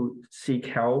okay to seek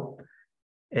help,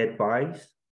 advice.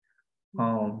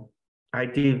 I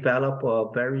developed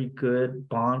a very good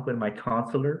bond with my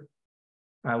counselor.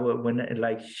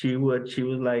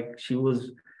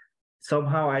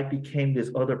 Somehow I became this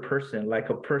other person,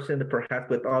 like a person that perhaps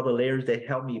with all the layers that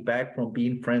held me back from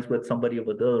being friends with somebody of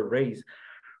another race,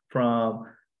 from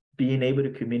being able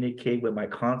to communicate with my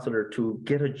counselor to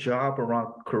get a job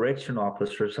around correction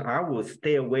officers. I would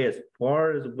stay away as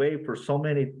far as away for so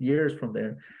many years from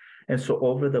there. And so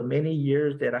over the many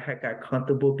years that I had got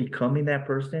comfortable becoming that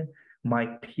person, my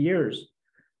peers,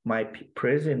 my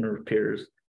prisoner peers,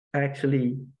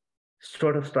 actually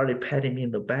sort of started patting me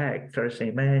in the back, started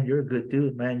saying, man, you're a good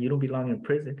dude, man, you don't belong in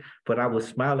prison. But I would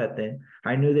smile at them.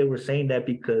 I knew they were saying that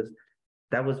because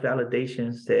that was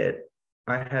validations that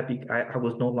I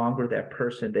was no longer that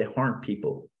person that harmed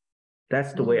people.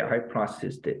 That's the way I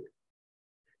processed it.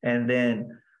 And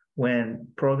then when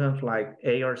programs like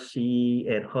ARC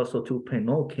and Hustle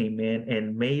 2.0 came in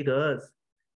and made us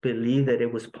believe that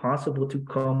it was possible to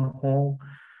come home,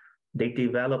 they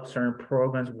developed certain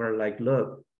programs where, like,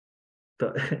 look,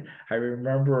 I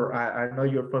remember, I know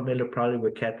you're familiar probably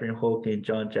with Catherine Hoke and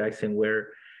John Jackson, where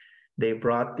they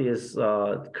brought this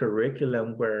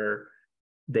curriculum where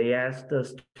they asked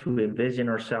us to envision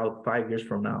ourselves 5 years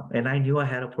from now. And I knew I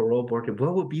had a parole board.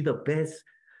 What would be the best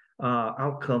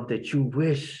outcome that you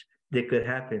wish that could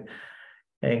happen?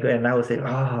 And I would say,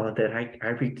 oh, that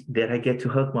I get to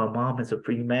hug my mom as a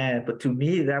free man. But to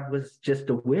me, that was just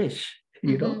a wish,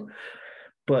 you know.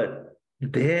 But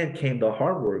then came the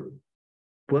hard work.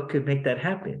 What could make that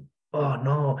happen? Oh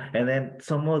no. And then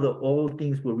some of the old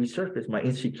things will resurface, my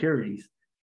insecurities.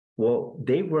 Well,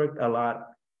 they worked a lot.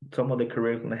 Some of the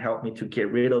curriculum helped me to get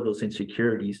rid of those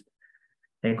insecurities.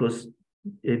 And because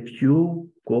if you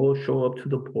go show up to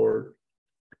the board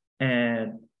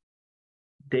and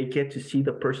they get to see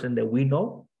the person that we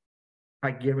know,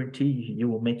 I guarantee you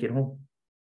will make it home.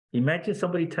 Imagine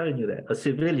somebody telling you that, a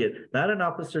civilian, not an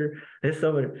officer, and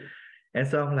somebody. And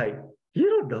so I'm like, you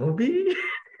don't know me.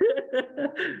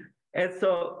 And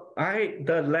so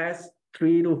the last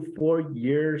 3 to 4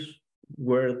 years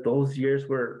were those years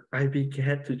where I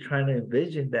began to try to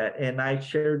envision that. And I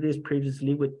shared this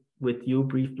previously with you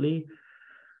briefly.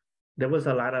 There was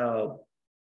a lot of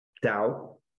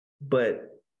doubt, but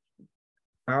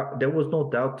there was no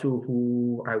doubt to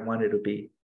who I wanted to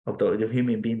be, of the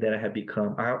human being that I had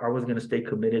become. I was going to stay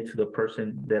committed to the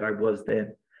person that I was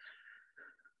then.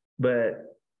 But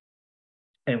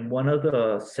in one of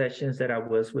the sessions that I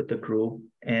was with the group,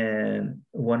 and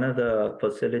one of the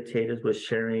facilitators was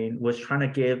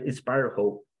trying to inspire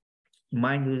hope.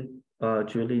 Mind you,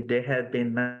 Julie, there had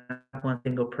been not one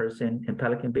single person in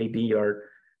Pelican Bay B-Yard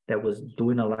that was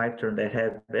doing a life term that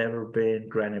had ever been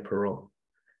granted parole.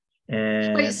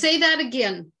 And wait, say that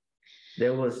again.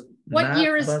 There was what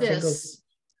year is this?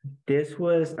 This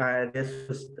was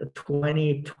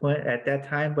 2020. At that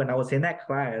time when I was in that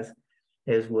class,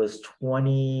 it was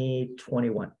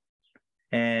 2021.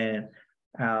 And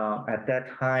at that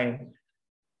time,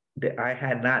 I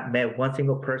had not met one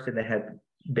single person that had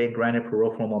been granted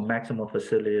parole from a maximum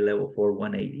facility level 4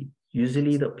 180.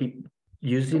 Usually the people,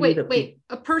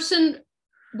 a person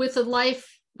with a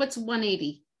life, what's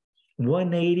 180?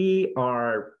 180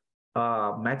 are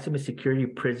maximum security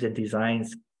prison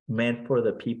designs meant for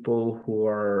the people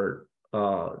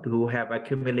who have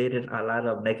accumulated a lot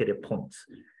of negative points.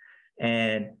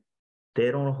 And they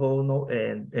don't hold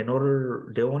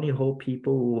they only hold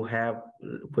people who have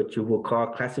what you will call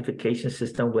classification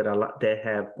system with a lot that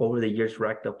have over the years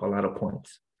racked up a lot of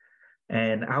points.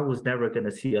 And I was never going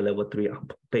to see a level 3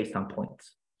 based on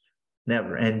points.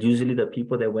 Never. And usually the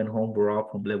people that went home were all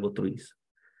from level 3s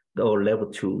or level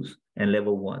 2s and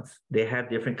level 1s. They have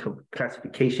different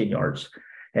classification yards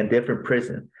and different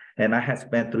prisons. And I had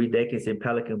spent 3 decades in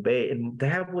Pelican Bay, and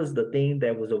that was the thing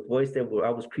that was a voice that I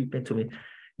was creeping to me.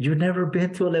 You've never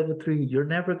been to a level 3. You're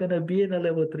never going to be in a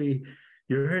level 3.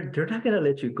 They're not going to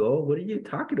let you go. What are you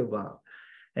talking about?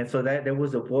 And so that there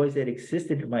was a voice that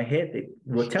existed in my head that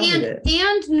would tell me that.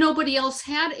 And nobody else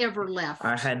had ever left.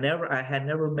 I had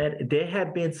never met. There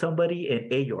had been somebody in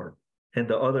AYARD, in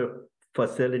the other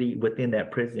facility within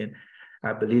that prison.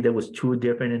 I believe there was 2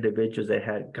 different individuals that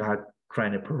had got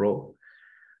granted parole,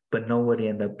 but nobody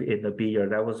in the B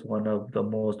yard. That was one of the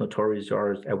most notorious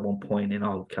yards at one point in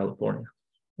all of California,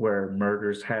 where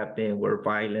murders happened, where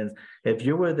violence. If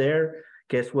you were there,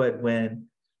 guess what? When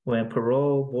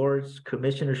parole board's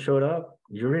commissioner showed up,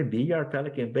 you're in B yard,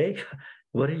 Pelican Bay.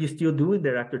 What are you still doing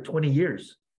there after 20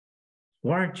 years?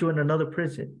 Why aren't you in another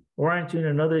prison? Why aren't you in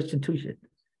another institution?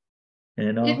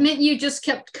 You know? It meant you just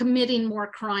kept committing more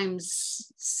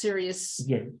crimes, serious.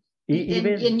 Yeah.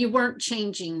 And you weren't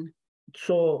changing.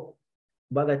 So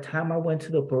by the time I went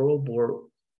to the parole board,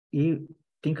 you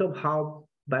think of how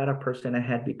bad a person I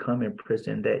had become in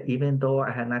prison, that even though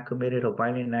I had not committed a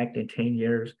violent act in 10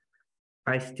 years,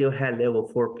 I still had level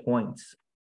 4 points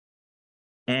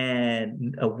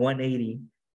and a 180.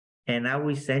 And I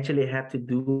would essentially have to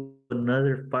do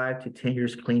another 5 to 10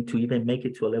 years clean to even make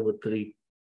it to a level 3.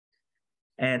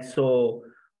 And so,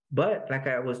 but like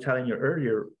I was telling you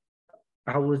earlier,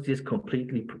 I was this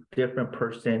completely different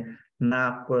person,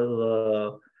 not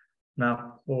for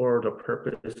the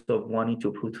purpose of wanting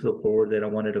to prove to the board that I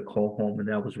wanted to go home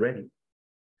and I was ready.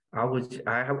 I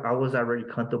was already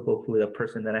comfortable with the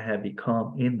person that I had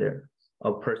become in there,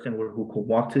 a person who could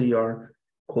walk to the yard,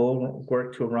 go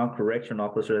work to around correction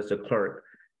officer as a clerk,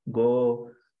 go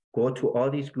to all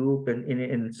these group and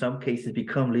in some cases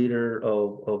become leader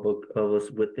of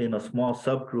within a small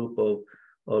subgroup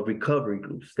of recovery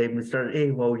groups. They would start,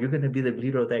 hey, well, you're going to be the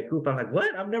leader of that group. I'm like,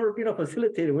 what? I've never been a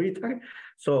facilitator. What are you talking?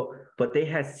 So, but they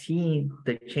had seen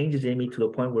the changes in me to the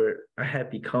point where I had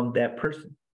become that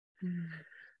person. Mm.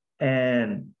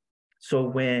 And so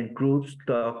when groups,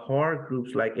 the hard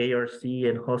groups like ARC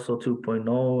and Hustle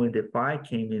 2.0 and Defy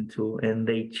came into, and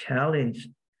they challenged,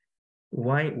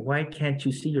 why can't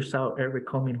you see yourself ever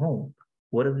coming home?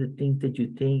 What are the things that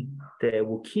you think that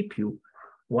will keep you?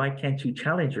 Why can't you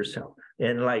challenge yourself?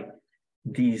 And like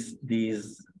these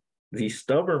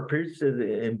stubborn persons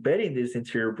embedding this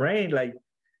into your brain, like,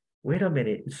 wait a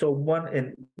minute. So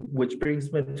and which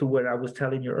brings me to what I was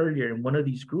telling you earlier. In one of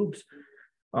these groups,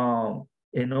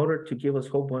 in order to give us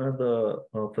hope, one of the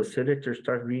facilitators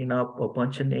started reading up a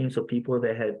bunch of names of people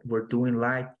that were doing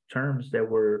life terms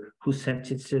whose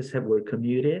sentences were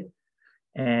commuted,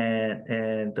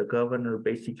 and the governor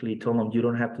basically told them, you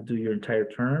don't have to do your entire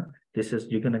term.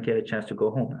 You're gonna get a chance to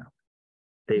go home now.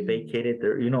 They vacated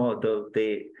their,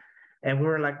 and we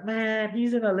were like, man,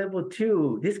 he's in a level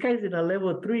 2. This guy's in a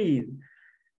level 3,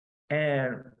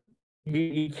 and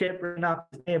he kept bringing out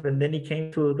his name, and then he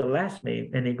came to the last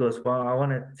name, and he goes, well, I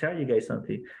want to tell you guys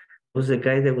something. It was a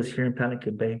guy that was here in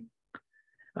Pelican Bay.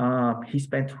 He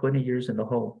spent 20 years in the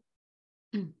hole.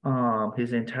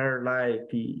 His entire life,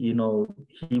 he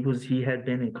had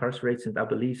been incarcerated since, I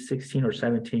believe, 16 or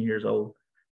 17 years old.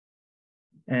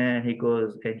 And he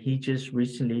goes, and he just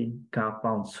recently got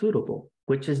found suitable,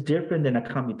 which is different than a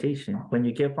commutation. When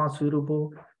you get found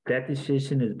suitable, that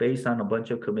decision is based on a bunch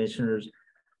of commissioners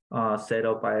set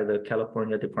up by the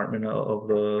California Department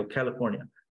of California.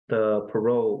 The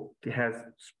parole has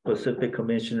specific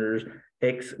commissioners,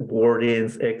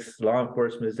 ex-wardens, ex-law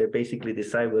enforcement that basically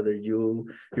decide whether you're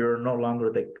no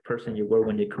longer the person you were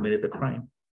when you committed the crime.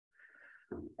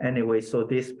 Anyway, so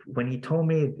when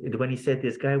he said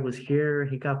this guy was here,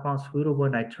 he got found suitable,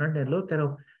 and I turned and looked at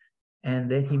him, and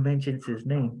then he mentions his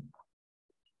name.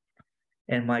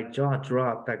 And my jaw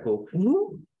dropped. I go,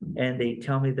 who? And they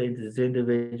tell me that this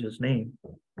individual's name.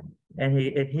 And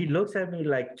he looks at me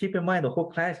like, keep in mind, the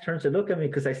whole class turns to look at me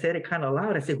because I said it kind of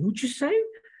loud. I said, who'd you say?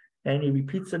 And he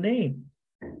repeats the name.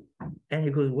 And he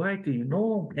goes, why do you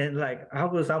know him? And like, I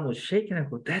was almost shaking. I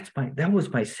go, that was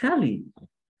my Sally.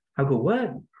 I go,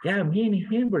 what? Yeah, me and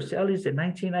him were Sally's in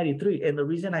 1993. And the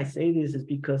reason I say this is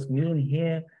because me and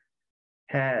him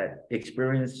had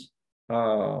experienced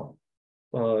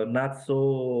not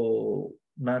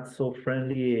so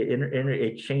friendly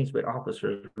exchange with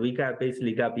officers. We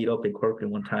basically got beat up in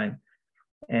Corcoran one time,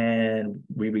 and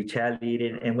we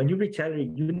retaliated. And when you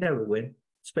retaliate, you never win,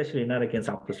 especially not against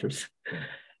officers.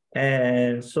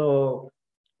 And so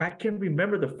I can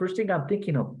remember the first thing I'm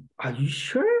thinking of, are you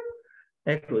sure?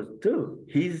 And it was, dude,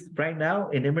 he's right now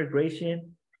in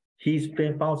immigration. He's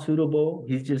been found suitable.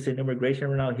 He's just in immigration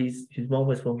right now. His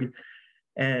moments won't be.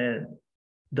 And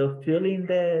the feeling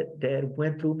that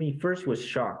went through me first was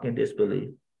shock and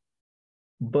disbelief.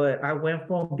 But I went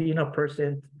from being a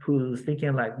person who's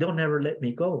thinking like, they'll never let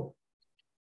me go,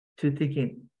 to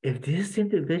thinking, if this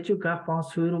individual got found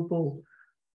suitable,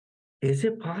 is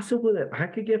it possible that I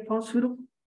could get found suitable?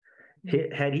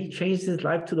 Had he changed his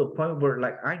life to the point where,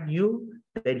 like, I knew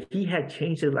that he had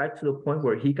changed his life to the point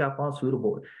where he got found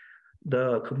suitable.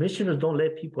 The commissioners don't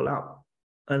let people out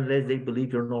unless they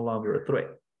believe you're no longer a threat.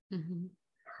 Mm-hmm.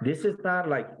 This is not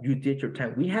like you did your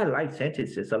time. We had life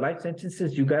sentences. The life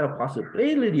sentences, you got a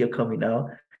possibility of coming out,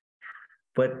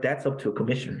 but that's up to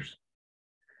commissioners.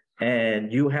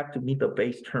 And you have to meet the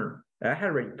base term. I had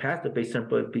already passed the base term,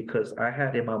 but because I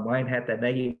had in my mind had that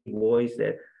negative voice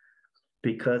that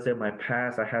because in my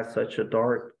past, I had such a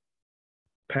dark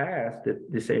past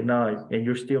that they say, no, and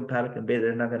you're still in Pelican Bay,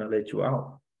 they're not going to let you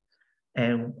out.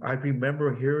 And I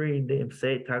remember hearing them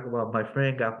talk about my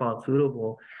friend got found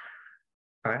suitable.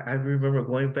 I remember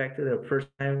going back to the first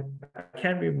time. I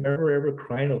can't remember ever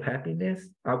crying of happiness.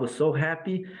 I was so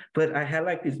happy, but I had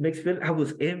like this mixed feeling. I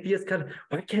was envious, kind of,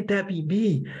 why can't that be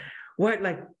me? What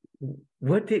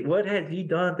has he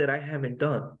done that I haven't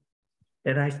done?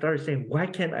 And I started saying, why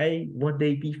can't I one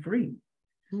day be free?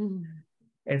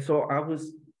 And so I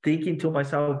was thinking to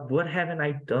myself, what haven't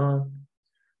I done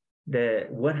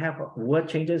what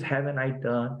changes haven't I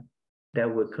done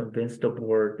that would convince the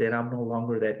board that I'm no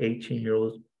longer that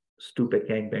 18-year-old stupid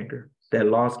gangbanger, that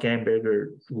lost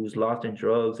gangbanger who's lost in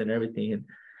drugs and everything.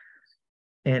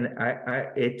 And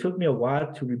it took me a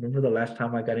while to remember the last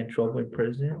time I got in trouble in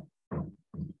prison.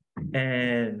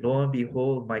 And lo and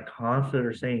behold, my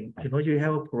counselor saying, you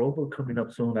have a parole board coming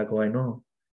up soon. I go, I know.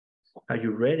 Are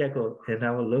you ready? I go, and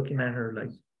I was looking at her like,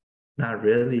 not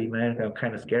really, man. I'm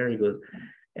kind of scared. He goes,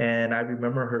 and I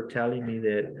remember her telling me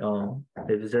that,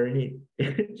 is there any,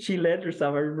 she led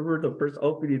herself. I remember the first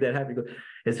opening that happened. Go,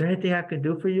 is there anything I can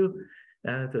do for you?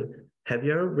 And I go, have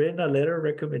you ever written a letter of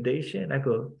recommendation? I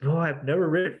go, no, I've never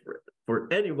written for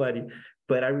anybody.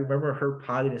 But I remember her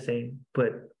pausing and saying,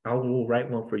 but I will write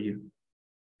one for you.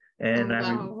 And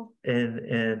wow.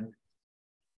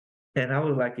 And I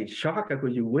was like in shock. I go,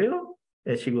 you will?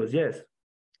 And she goes, yes.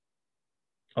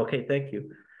 Okay, thank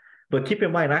you. But keep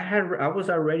in mind, I was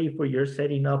already for your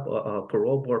setting up a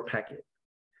parole board packet.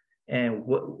 And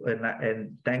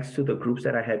thanks to the groups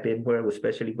that I had been with,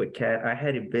 especially with Kat, I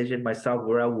had envisioned myself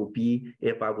where I would be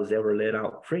if I was ever let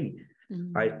out free.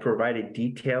 Mm-hmm. I provided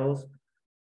details,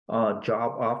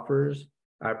 job offers.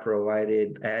 I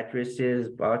provided addresses,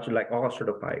 voucher, like all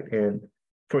certified. And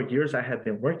for years, I have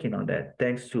been working on that,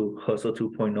 thanks to Hustle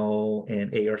 2.0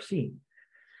 and ARC.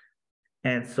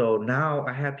 And so now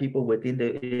I have people within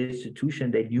the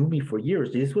institution that knew me for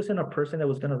years. This wasn't a person that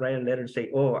was going to write a letter and say,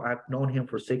 oh, I've known him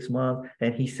for 6 months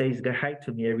and he says hi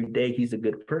to me every day. He's a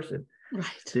good person. Right.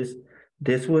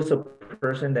 This was a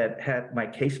person that had my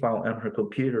case file on her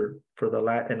computer for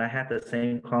and I had the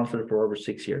same counselor for over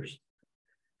 6 years.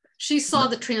 She saw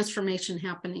the transformation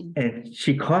happening. And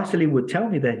she constantly would tell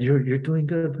me that you're doing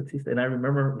good, Batista. And I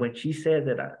remember when she said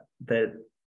that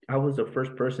I was the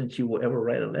first person she would ever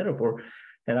write a letter for.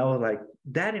 And I was like,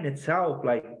 that in itself,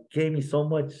 like, gave me so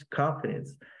much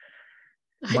confidence.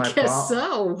 I guess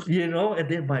so. And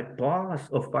then my boss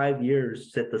of 5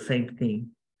 years said the same thing.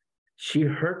 She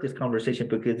heard this conversation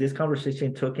because this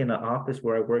conversation took in an office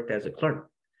where I worked as a clerk.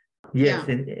 Yes.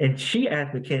 Yeah. And she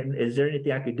asked me, Ken, is there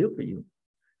anything I could do for you?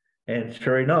 And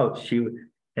sure enough,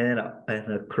 and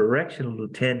a correctional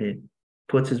lieutenant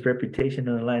puts his reputation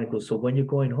on the line and goes, so when you're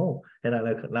going home? And I'm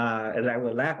like, nah. And I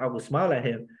would laugh. I would smile at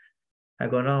him. I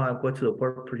go, no, I'll go to the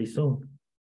port pretty soon.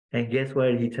 And guess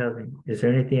what? He tells me, is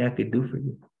there anything I could do for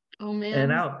you? Oh,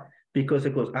 man. And because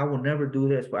it goes, I will never do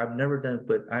this, but I've never done it,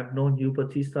 but I've known you,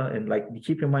 Batista. And like,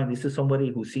 keep in mind, this is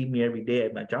somebody who sees me every day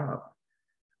at my job.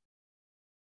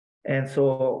 And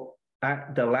so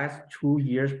the last 2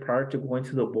 years prior to going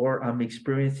to the board, I'm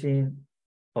experiencing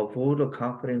a vote of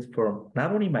confidence from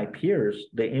not only my peers,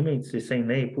 the inmates, the same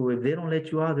name, who if they don't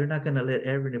let you out, they're not going to let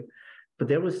everyone. But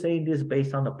they were saying this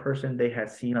based on the person they had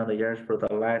seen on the yards for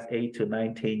the last 8 to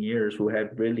 19 years, who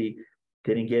had really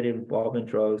didn't get involved in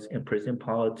drugs, in prison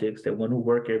politics, that went to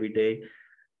work every day,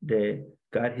 that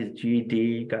got his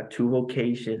GED, got 2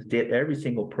 vocations, did every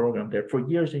single program there for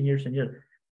years and years and years.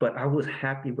 But I was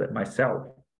happy with myself.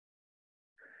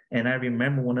 And I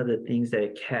remember one of the things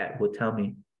that Kat would tell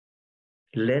me,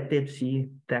 let them see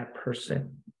that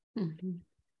person. Mm-hmm.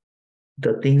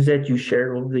 The things that you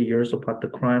shared over the years about the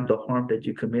crime, the harm that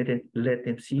you committed, let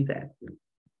them see that.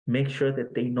 Make sure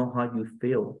that they know how you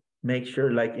feel. Make sure,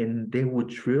 and they would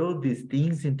drill these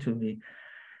things into me.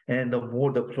 And the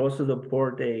closer the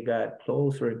board they got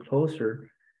closer and closer.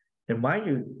 And mind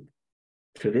you,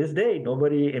 to this day,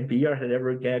 nobody in PR had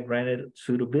ever got granted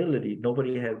suitability.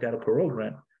 Nobody had got a parole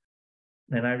grant.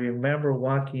 And I remember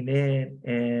walking in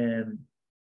and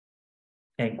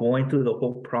going through the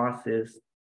whole process.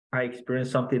 I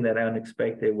experienced something that I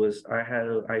unexpected. Was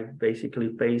I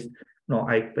basically faced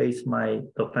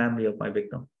the family of my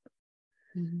victim.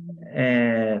 Mm-hmm.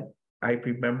 And I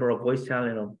remember a voice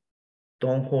telling them,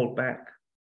 don't hold back.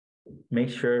 Make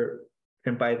sure,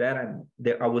 and by that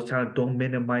I was telling, don't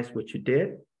minimize what you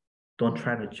did. Don't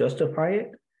try to justify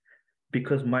it.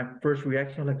 Because my first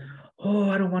reaction was like, oh,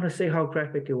 I don't want to say how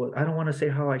graphic it was. I don't want to say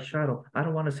how I shot him. I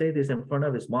don't want to say this in front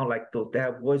of his mom, like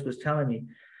that voice was telling me.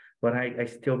 But I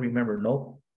still remember,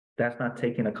 nope, that's not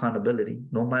taking accountability.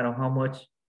 No matter how much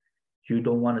you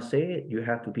don't want to say it, you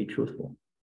have to be truthful.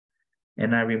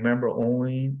 And I remember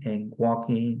owing and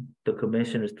walking the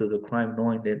commissioners through the crime,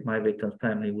 knowing that my victim's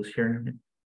family was hearing it.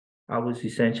 I was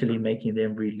essentially making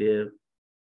them relive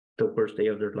the worst day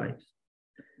of their lives.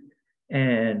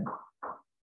 And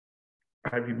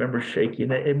I remember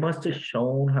shaking. It must have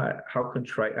shown how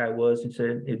contrite I was, and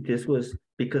said if this was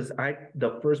because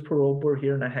the first parole board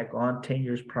here and I had gone 10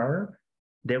 years prior,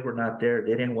 they were not there.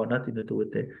 They didn't want nothing to do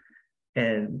with it.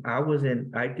 And I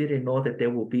didn't know that they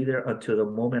will be there until the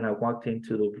moment I walked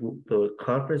into the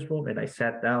conference room and I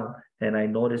sat down and I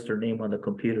noticed their name on the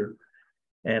computer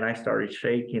and I started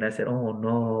shaking. I said, oh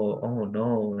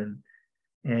no.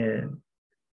 And,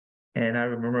 and I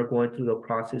remember going through the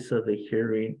process of the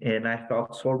hearing and I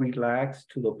felt so relaxed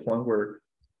to the point where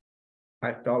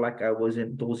I felt like I was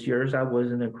in those years, I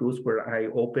was in a cruise where I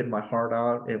opened my heart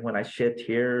out and when I shed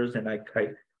tears and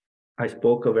I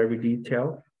spoke of every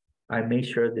detail. I made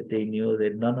sure that they knew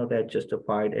that none of that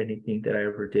justified anything that I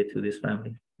ever did to this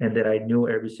family. And that I knew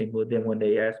every single day when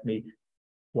they asked me,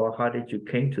 well, how did you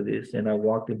came to this? And I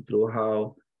walked them through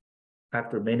how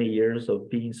after many years of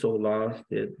being so lost,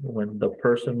 that when the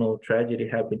personal tragedy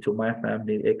happened to my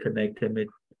family, it connected me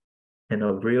in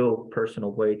a real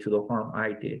personal way to the harm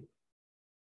I did.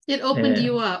 It opened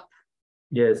you up.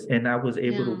 Yes, and I was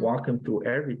able to walk them through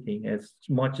everything. As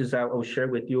much as I will share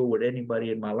with you or with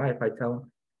anybody in my life, I tell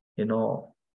them, you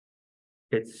know,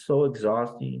 it's so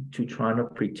exhausting to try to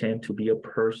pretend to be a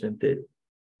person that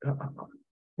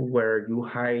where you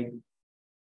hide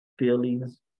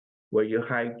feelings, where you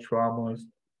hide traumas.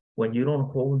 When you don't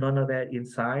hold none of that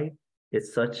inside,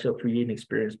 it's such a freeing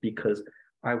experience because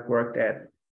I worked at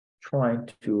trying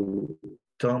to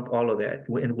dump all of that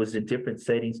and was in different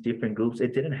settings, different groups.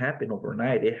 It didn't happen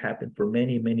overnight. It happened for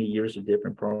many, many years of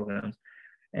different programs.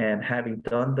 And having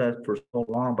done that for so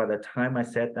long, by the time I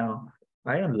sat down,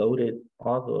 I unloaded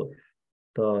all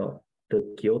the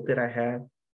guilt that I had.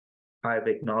 I've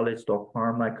acknowledged the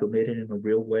harm I committed in a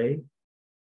real way.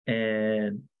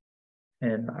 And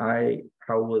I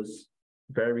was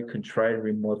very contrite and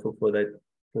remorseful for that,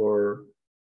 for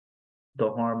the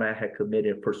harm I had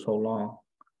committed for so long.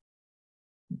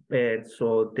 And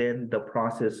so then the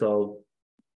process of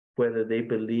whether they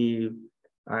believe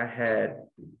I had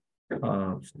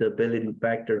stability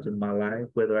factors in my life,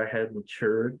 whether I had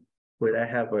matured, whether I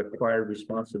have acquired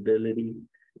responsibility.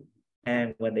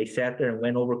 And when they sat there and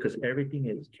went over, because everything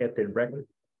is kept in record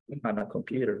on a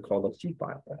computer called a C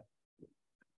file.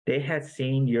 They had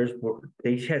seen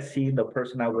the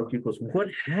person I worked with goes, what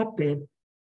happened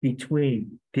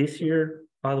between this year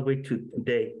all the way to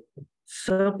today?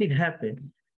 Something happened.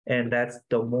 And that's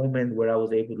the moment where I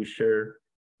was able to share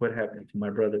what happened to my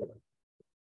brother.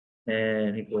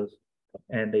 And he goes,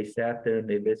 and they sat there and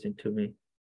they listened to me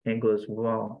and goes,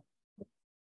 well,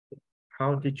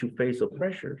 how did you face the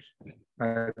pressures?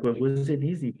 It wasn't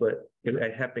easy, but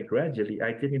it happened gradually.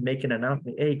 I didn't make an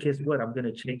announcement, hey, guess what? I'm going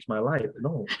to change my life.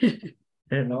 No,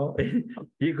 you know,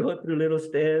 you go through little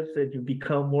steps and you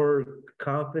become more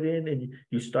confident and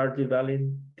you start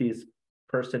developing this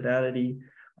personality,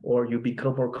 or you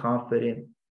become more confident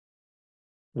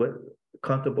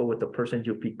comfortable with the person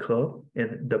you become.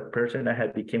 And the person I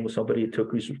had became was somebody who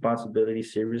took his responsibility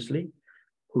seriously,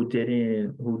 who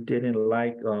didn't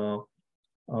like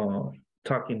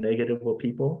talking negative with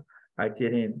people. I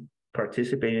didn't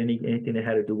participate in anything that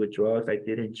had to do with drugs. I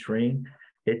didn't drink.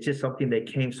 It's just something that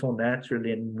came so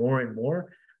naturally, and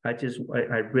more. I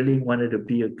really wanted to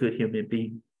be a good human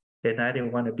being, and I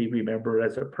didn't want to be remembered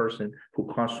as a person who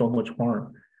caused so much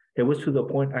harm. It was to the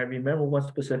point, I remember one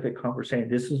specific conversation.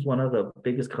 This is one of the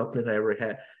biggest conflicts I ever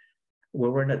had. We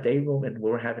were in a day room and we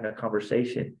were having a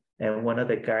conversation, and one of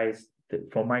the guys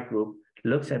from my group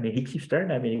looks at me. He keeps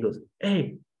staring at me. And he goes,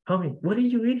 hey, homie, what are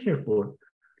you in here for?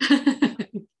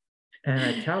 And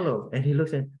I tell him, and he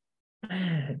looks at,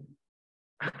 man,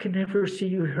 I can never see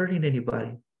you hurting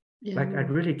anybody. Yeah. Like, I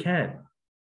really can't.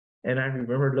 And I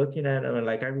remember looking at him, and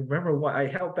like, I remember why I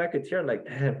held back a tear, like,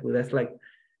 damn, that's like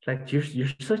you're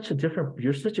such a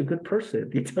good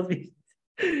person. He tells me,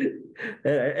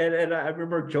 and I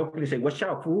remember jokingly saying, "What's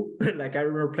up, fool?" Like, I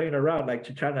remember playing around, like,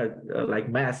 to try to like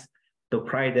mask the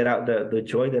pride the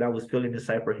joy that I was feeling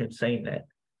inside for him saying that.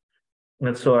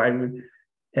 And so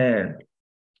and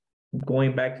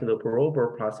going back to the parole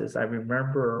board process, I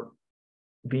remember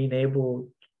being able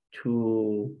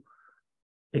to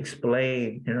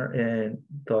explain and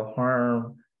the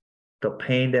harm, the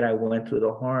pain that I went through,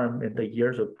 the harm and the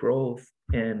years of growth,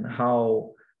 and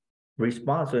how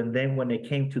responsive. And then when it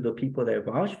came to the people that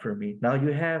vouched for me, now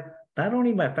you have not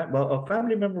only my family, well, a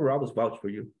family member will always vouch for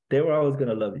you. They were always going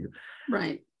to love you.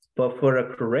 Right. But for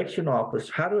a correction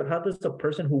officer, how does the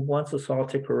person who once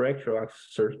assaulted correctional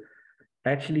officers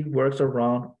actually works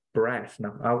around brass?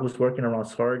 Now, I was working around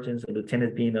sergeants and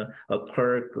lieutenants, being a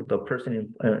clerk, the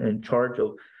person in charge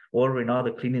of ordering all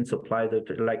the cleaning supplies.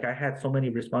 Like, I had so many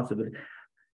responsibilities.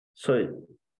 So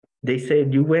they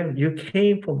said, you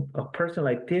came from a person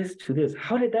like this to this.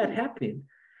 How did that happen?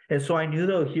 And so I knew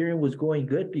the hearing was going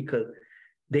good because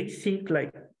they seemed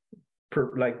like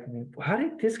like, how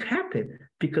did this happen?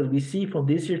 Because we see from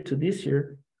this year to this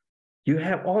year, you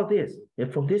have all this.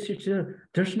 And from this year to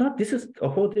there's not, this is a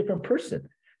whole different person.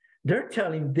 They're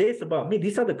telling this about me.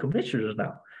 These are the commissioners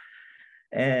now.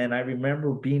 And I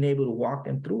remember being able to walk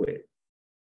them through it.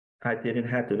 I didn't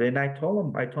have to. And I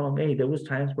told them, hey, there was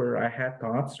times where I had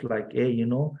thoughts like, hey,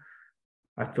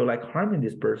 I feel like harming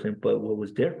this person, but what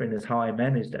was different is how I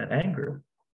managed that anger.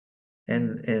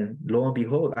 And lo and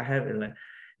behold, I have it, and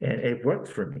it worked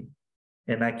for me.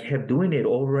 And I kept doing it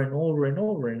over and over and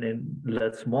over, and then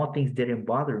the small things didn't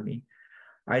bother me.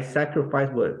 I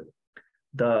sacrificed what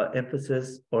the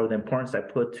emphasis or the importance I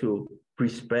put to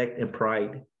respect and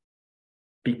pride,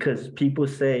 because people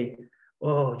say,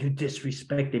 oh, you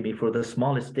disrespected me for the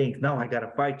smallest things. Now I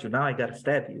gotta fight you. Now I gotta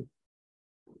stab you.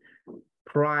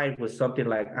 Pride was something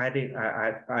like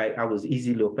I was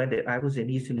easily offended. I wasn't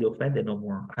easily offended no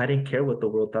more. I didn't care what the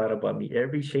world thought about me.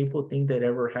 Every shameful thing that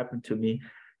ever happened to me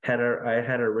I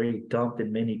had already dumped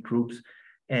in many groups,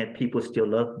 and people still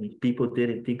loved me. People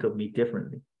didn't think of me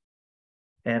differently.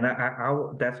 And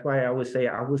that's why I would say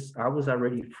I was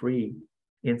already free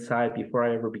inside before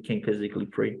I ever became physically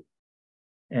free.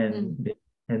 And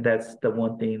that's the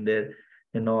one thing that,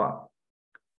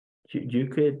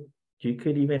 you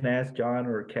could even ask John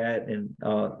or Kat, and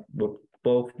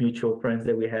both mutual friends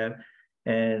that we have,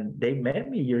 and they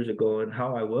met me years ago and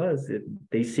how I was.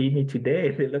 They see me today,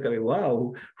 they look at me,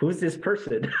 wow, who's this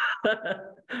person?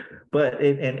 But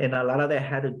and a lot of that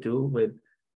had to do with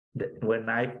when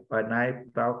I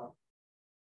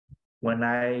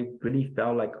really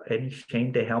felt like any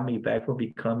shame that held me back from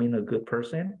becoming a good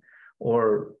person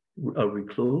or a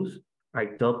recluse. I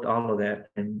dumped all of that,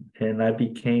 and I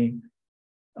became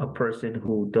a person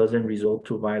who doesn't resort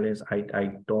to violence. I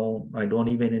don't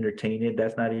even entertain it.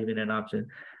 That's not even an option.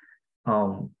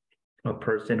 A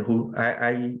person who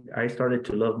I started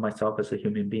to love myself as a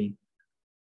human being.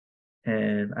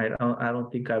 And I don't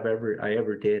think I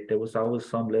ever did. There was always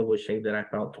some level of shame that I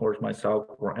felt towards myself,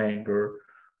 or anger,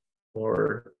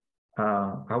 or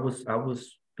it was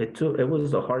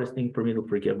the hardest thing for me to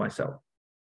forgive myself.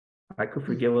 I could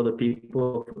forgive other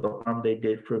people for the harm they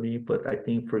did for me, but I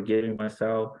think forgiving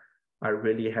myself, I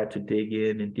really had to dig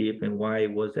in and deep in why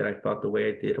it was that I felt the way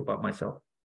I did about myself.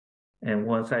 And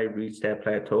once I reached that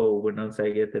plateau,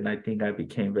 then I think I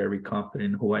became very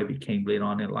confident in who I became later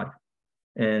on in life.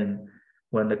 And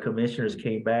when the commissioners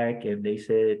came back and they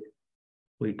said,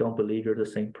 we don't believe you're the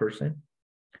same person.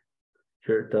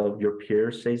 Your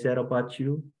peers says that about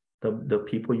you. The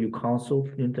people you counsel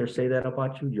in there say that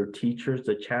about you. Your teachers,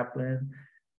 the chaplain,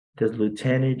 the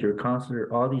lieutenant, your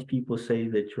counselor, all these people say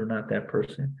that you're not that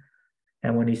person.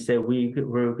 And when he said we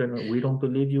don't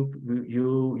believe you,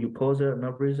 you pose an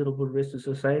unreasonable risk to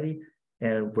society,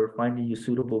 and we're finding you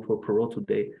suitable for parole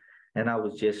today. And I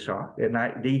was just shocked. And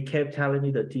they kept telling me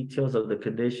the details of the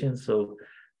conditions. So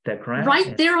that grant.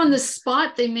 Right there on the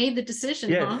spot, they made the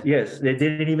decision. Yes. They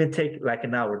didn't even take like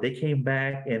an hour. They came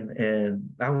back, and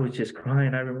I was just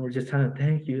crying. I remember just telling them,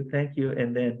 thank you.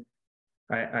 And then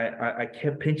I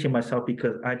kept pinching myself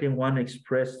because I didn't want to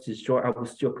express this joy. I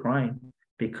was still crying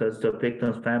because the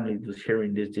victim's family was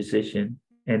hearing this decision,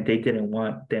 and they didn't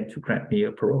want them to grant me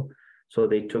a parole. So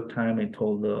they took time and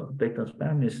told the victim's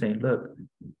family, saying, look,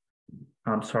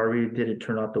 I'm sorry it didn't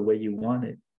turn out the way you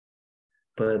wanted,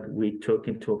 but we took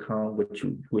into account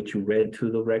what you read to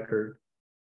the record,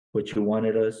 what you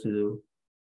wanted us to do.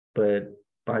 But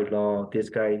by law, this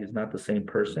guy is not the same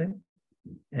person.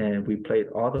 And we played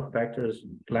all the factors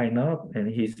line up, and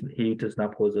he does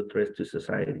not pose a threat to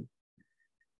society.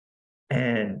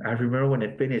 And I remember when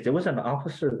it finished, there was an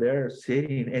officer there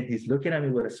sitting, and he's looking at me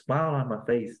with a smile on my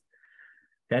face.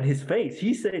 And his face,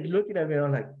 he said, looking at me,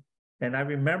 I'm like, and I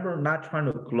remember not trying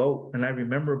to gloat, and I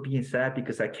remember being sad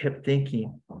because I kept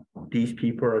thinking, these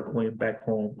people are going back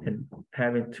home and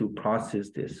having to process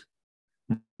this,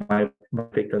 my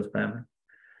victim's family.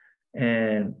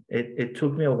 And it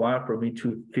took me a while for me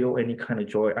to feel any kind of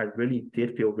joy. I really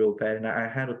did feel real bad. And I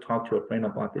had to talk to a friend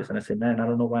about this. And I said, man, I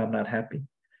don't know why I'm not happy.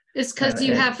 It's because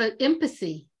you have an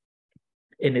empathy.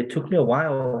 And it took me a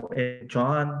while. And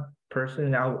John,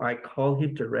 personally, I called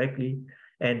him directly.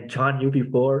 And John knew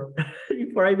before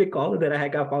I even called him that I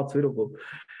had got found suitable.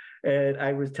 And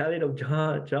I was telling him,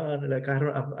 John, like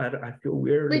I feel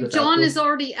weird. But John is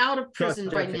already out of prison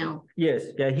right now. Yes,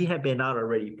 yeah, he had been out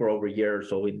already for over a year or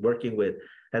so. He's working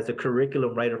as a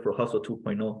curriculum writer for Hustle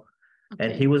 2.0. Okay.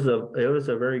 And it was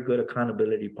a very good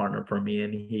accountability partner for me.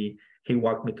 And he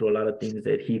walked me through a lot of things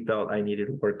that he felt I needed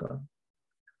to work on.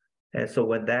 And so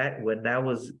when I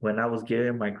was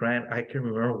given my grant, I can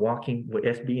remember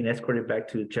being escorted back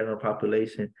to the general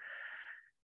population.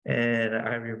 And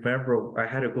I remember I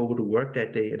had to go to work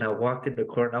that day, and I walked in the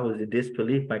car and I was in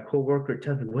disbelief. My coworker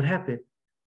tells me, "What happened?"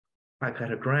 "I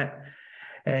got a grant."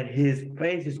 And his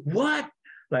face is, "What?"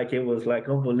 Like it was like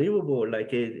unbelievable.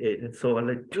 Like and so I'm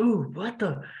like, "Dude, what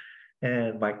the?"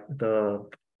 And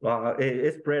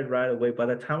it spread right away. By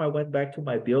the time I went back to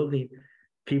my building,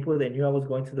 people that knew I was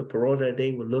going to the parole that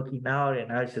day were looking out,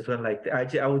 and I just went like,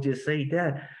 I would just say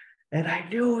that, and I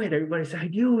knew it. Everybody said, I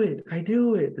knew it."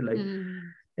 Like, Mm.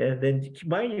 and then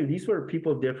mind you, these were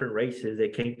people of different races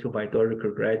that came to my door to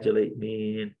congratulate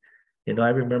me, and I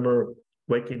remember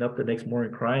waking up the next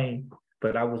morning crying,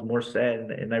 but I was more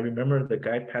sad. And I remember the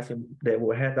guy passing that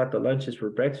would hand out the lunches for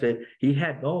breakfast. He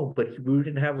had known, but we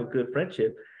didn't have a good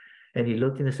friendship. And he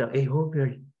looked in and said, "Hey,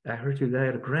 homie, I heard you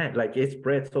got a grant." Like it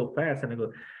spread so fast. And I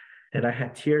go, and I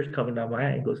had tears coming down my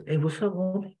eye. He goes, "Hey, what's up,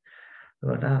 homie?" I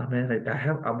go, "Nah, man,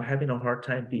 I'm having a hard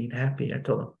time being happy." I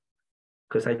told him,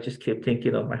 because I just kept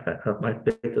thinking of my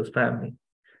victim's family.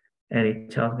 And he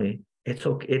tells me, "It's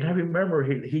okay." And I remember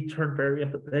he turned very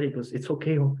empathetic. He goes, "It's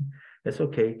okay, homie. It's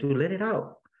okay to let it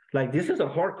out." Like this is a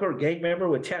hardcore gang member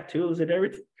with tattoos and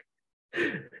everything.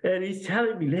 And he's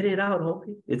telling me, "Let it out,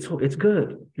 homie. It's good.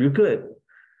 You're good."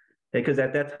 Because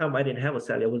at that time I didn't have a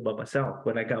salary. I was by myself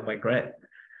when I got my grant.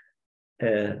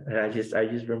 And I just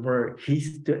remember he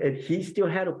still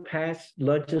had to pass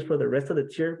lunches for the rest of the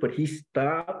tour, but he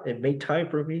stopped and made time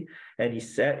for me, and he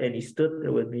sat and he stood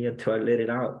there with me until I let it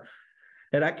out.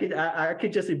 And I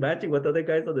could just imagine what the other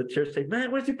guys on the church say,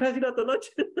 "Man, where's he passing out the lunch?"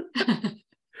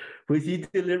 But he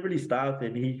deliberately stopped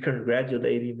and he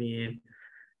congratulated me.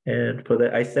 And for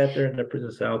that, I sat there in the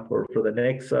prison cell for the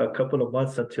next couple of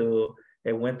months until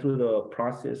it went through the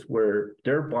process where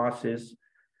their bosses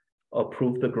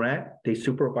approved the grant. They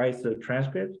supervised the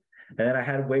transcripts. And then I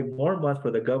had to wait more months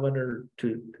for the governor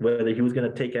to whether he was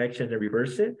going to take action and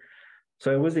reverse it.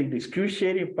 So it was an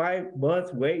excruciating 5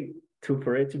 months wait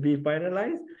for it to be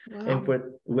finalized. Wow. And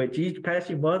with each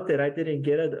passing month that I didn't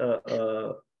get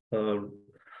a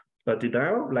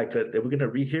denial, like they were gonna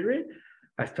rehear it,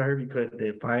 I started because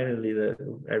then finally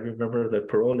I remember the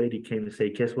parole lady came to say,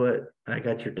 "Guess what? I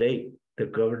got your date. The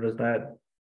governor's not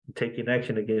taking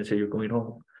action against you. You're going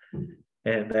home."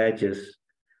 And that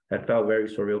felt very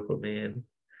surreal for me.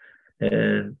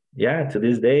 And yeah, to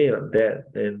this day, that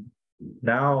and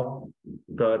now,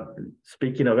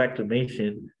 speaking of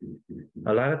acclimation,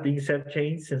 a lot of things have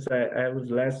changed since I was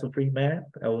last a free man.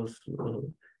 I was.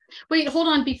 Wait, hold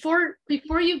on.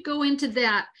 Before you go into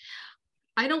that,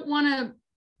 I don't want to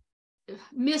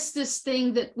miss this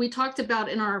thing that we talked about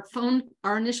in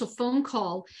our initial phone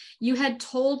call. You had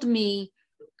told me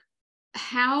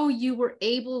how you were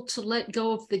able to let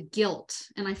go of the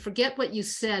guilt, and I forget what you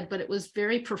said, but it was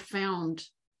very profound.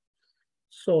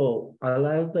 So a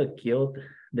lot of the guilt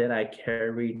that I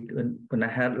carried when I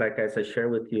had, like as I shared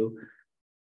with you,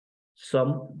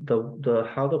 how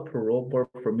the parole board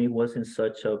for me wasn't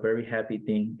such a very happy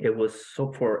thing. It was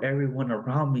so for everyone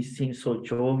around me seemed so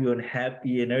jovial and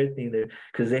happy and everything there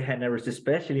because they had never,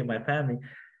 especially my family,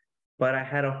 but I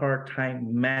had a hard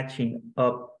time matching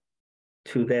up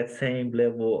to that same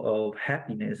level of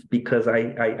happiness because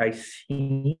I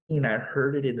seen, I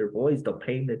heard it in their voice, the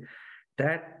pain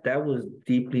that was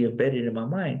deeply embedded in my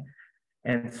mind.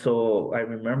 And so I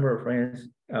remember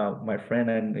my friend,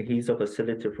 and he's a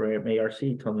facilitator for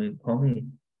MARC, told me, "Homie,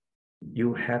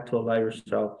 you have to allow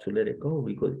yourself to let it go."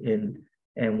 Because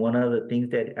and one of the things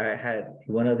that I had,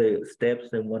 one of the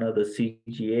steps and one of the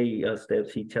CGA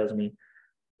steps, he tells me,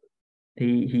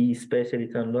 he especially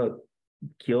tells me, "Look,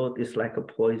 guilt is like a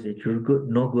poison. You're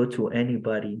no good to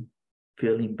anybody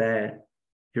feeling bad.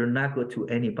 You're not good to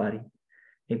anybody."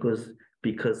 It goes,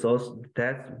 because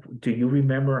do you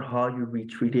remember how you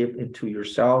retreated into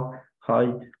yourself,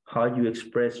 how you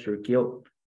expressed your guilt?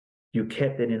 You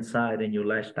kept it inside and you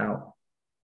lashed out.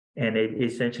 And it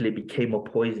essentially became a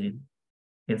poison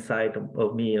inside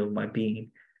of me, of my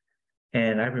being.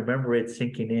 And I remember it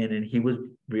sinking in, and he was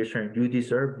reassuring, "You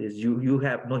deserve this. You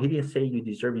have," no, he didn't say you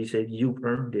deserve it. He said, "You've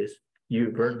earned this.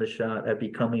 You've earned the shot at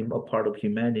becoming a part of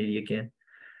humanity again."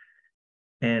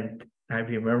 And I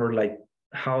remember like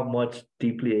how much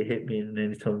deeply it hit me. And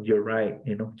then so you're right,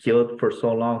 guilt for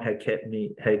so long had kept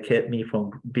me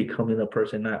from becoming the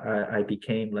person I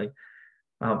became. Like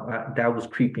that was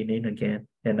creeping in again,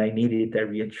 and I needed that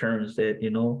reassurance that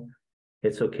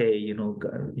it's okay.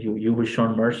 You were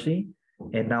shown mercy,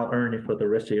 and now earn it for the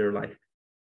rest of your life.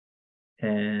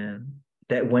 And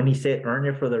that when he said earn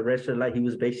it for the rest of life, he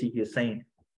was basically saying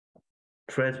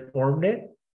transform it,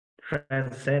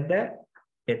 transcend that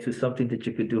into something that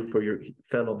you could do for your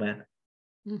fellow man.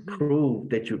 Mm-hmm. Prove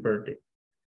that you earned it.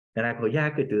 And I go, yeah,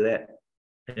 I could do that.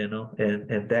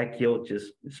 and that guilt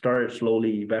just started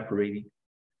slowly evaporating.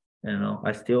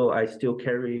 I still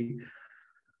carry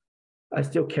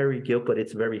guilt, but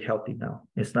it's very healthy now.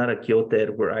 It's not a guilt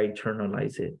that where I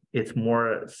internalize it. It's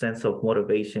more a sense of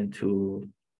motivation to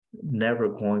never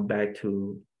going back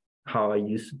to how I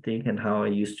used to think and how I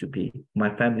used to be.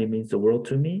 My family means the world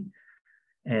to me,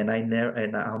 and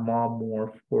I'm all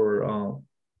more for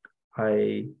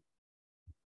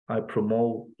I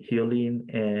promote healing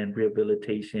and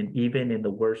rehabilitation, even in the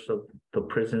worst of the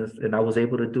prisons. And I was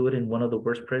able to do it in one of the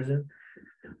worst prisons.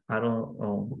 I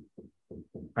don't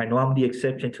I know I'm the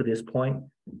exception to this point,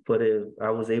 but if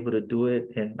I was able to do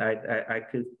it, and I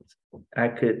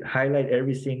could highlight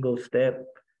every single step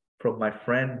from my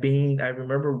friend I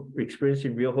remember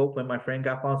experiencing real hope when my friend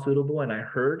got found suitable and I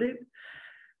heard it,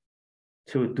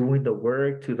 to doing the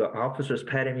work, to the officers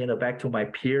patting me in the back, to my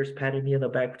peers patting me in the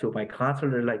back, to my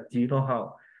counselor, like, do you know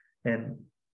how? And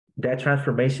that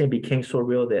transformation became so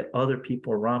real that other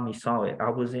people around me saw it.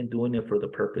 I wasn't doing it for the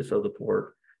purpose of the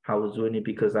work. I was doing it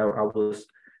because I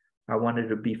wanted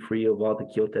to be free of all the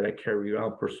guilt that I carried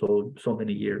out for so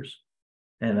many years.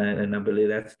 And I believe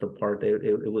that's the part that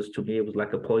it was, to me, it was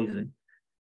like a poison.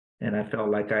 And I felt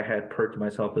like I had purged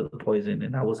myself of the poison,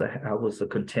 and I was a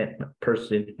content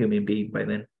person, human being by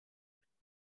then.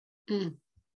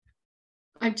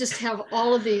 I just have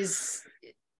all of these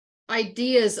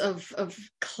ideas of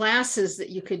classes that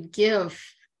you could give,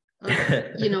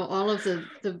 all of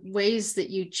the ways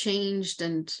that you changed,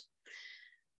 and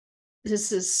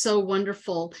this is so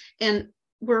wonderful. And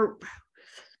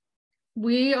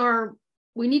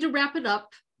we need to wrap it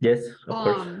up. Yes, of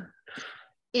course.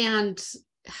 And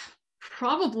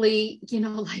probably,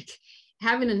 like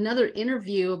having another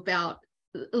interview about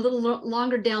a little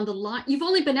longer down the line. You've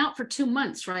only been out for 2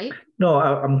 months, right? No,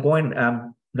 I'm going,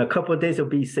 in a couple of days, it'll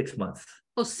be 6 months.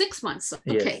 Oh, 6 months.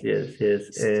 Okay.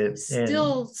 Yes.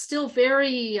 Still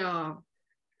very,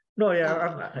 no,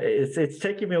 yeah, it's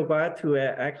taking me a while to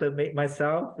acclimate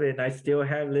myself, and I still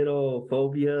have little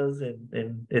phobias,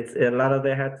 and it's a lot of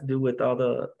that had to do with all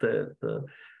the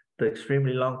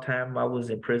extremely long time I was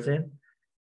in prison,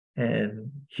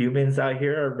 and humans out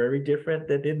here are very different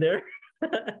than in there.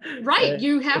 Right,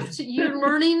 you're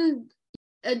learning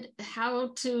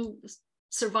how to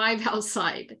survive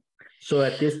outside. So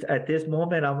at this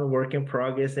moment, I'm a work in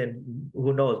progress, and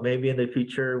who knows, maybe in the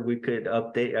future we could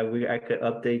update. I could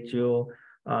update you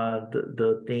on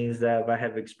the things that I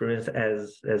have experienced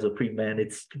as a pre-man.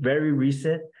 It's very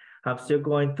recent. I'm still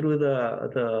going through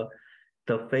the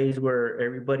phase where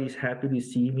everybody's happy to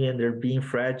see me and they're being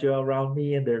fragile around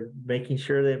me and they're making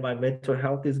sure that my mental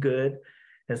health is good.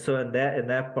 And so in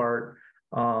that part,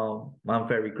 I'm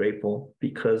very grateful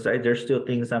because there's still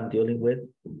things I'm dealing with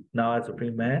now as a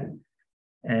pre-man.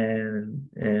 And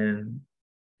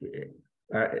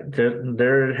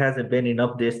there hasn't been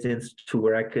enough distance to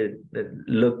where I could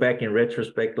look back in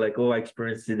retrospect, like, oh, I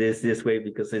experienced this way,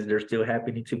 because they're still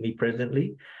happening to me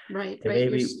presently. Right.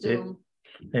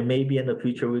 And maybe in the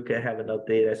future we could have an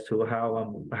update as to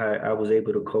how I was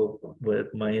able to cope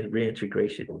with my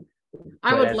reintegration.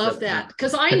 I would love that,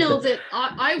 because I know that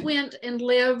I went and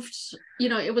lived,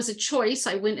 it was a choice.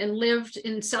 I went and lived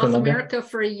in South America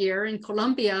for a year in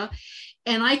Colombia,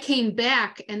 and I came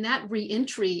back, and that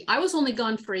reentry, I was only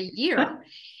gone for a year,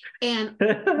 and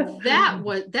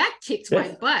that kicked my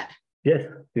butt. Yes,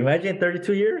 imagine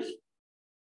 32 years.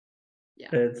 Yeah,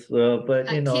 it's but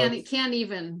can't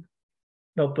even.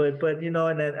 No, but and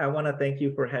I want to thank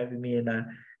you for having me,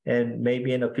 and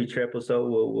maybe in a future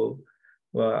episode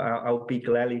I'll be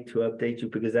gladly to update you,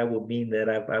 because that will mean that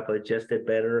I've adjusted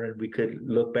better, and we could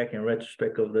look back in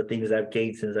retrospect of the things I've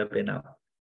gained since I've been out.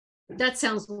 That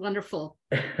sounds wonderful.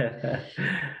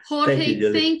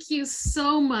 Jorge, thank you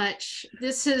so much.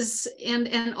 This is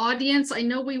an audience. I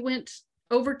know we went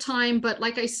over time, but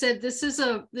like I said, this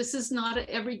is not an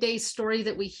everyday story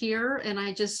that we hear, and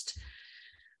I just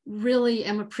really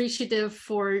am appreciative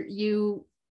for you,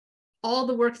 all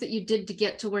the work that you did to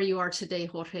get to where you are today,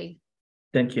 Jorge.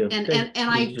 Thank you. And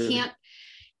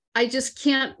I just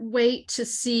can't wait to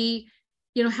see,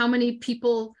 how many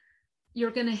people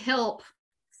you're going to help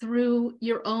through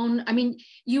your own. I mean,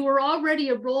 you were already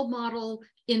a role model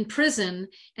in prison,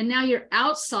 and now you're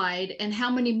outside, and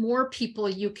how many more people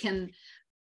you can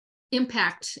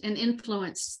impact and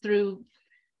influence through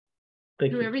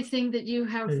everything that you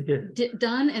have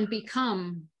done and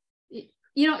become,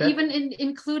 even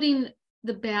including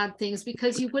the bad things,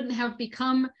 because you wouldn't have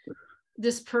become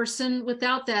this person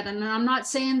without that. And I'm not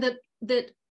saying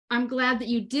that I'm glad that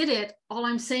you did it. All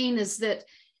I'm saying is that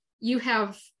you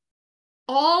have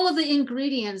all of the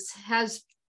ingredients has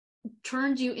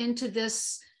turned you into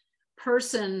this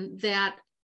person that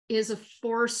is a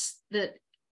force that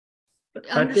I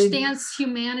think understands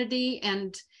humanity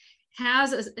and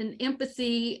has an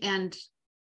empathy and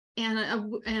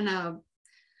a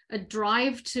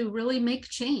drive to really make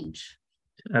change.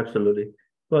 absolutely.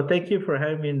 Well, thank you for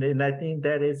having me. And I think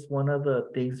that is one of the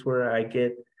things where I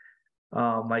get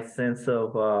my sense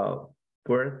of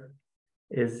worth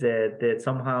is that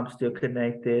somehow I'm still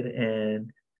connected,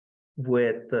 and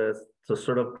with the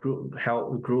sort of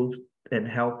group and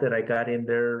help that I got in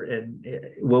there, and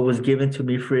what was given to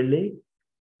me freely,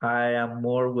 I am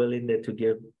more willing to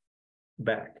give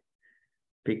back,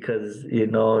 because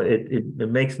it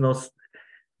makes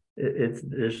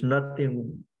there's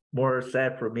nothing more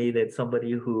sad for me than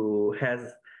somebody who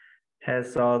has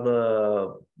all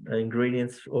the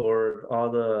ingredients or all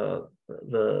the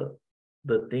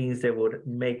things that would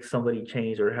make somebody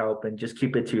change or help, and just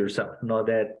keep it to yourself. No,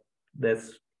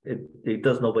 it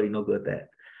does nobody no good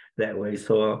that way.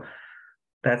 So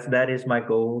that is my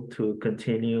goal, to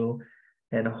continue,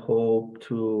 and hope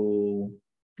to,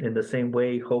 in the same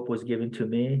way hope was given to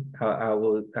me, I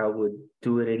would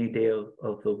do it any day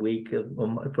of the week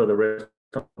for the rest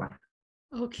of my life.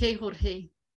 Okay, Jorge.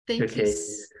 Thank Okay. you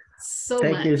so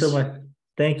much. Thank you so much.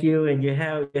 Thank you, and you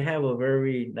have a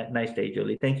very nice day,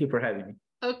 Julie. Thank you for having me.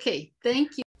 Okay,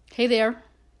 thank you. Hey there.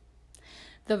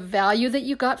 The value that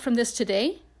you got from this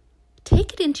today,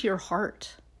 take it into your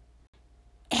heart.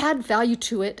 Add value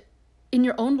to it in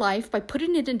your own life by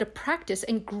putting it into practice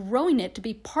and growing it to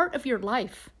be part of your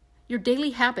life, your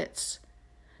daily habits,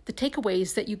 the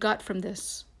takeaways that you got from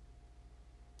this.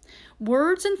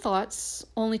 Words and thoughts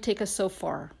only take us so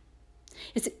far.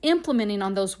 It's implementing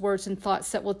on those words and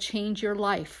thoughts that will change your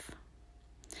life.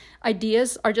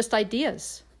 Ideas are just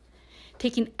ideas.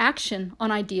 Taking action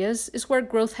on ideas is where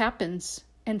growth happens,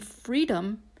 and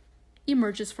freedom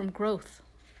emerges from growth.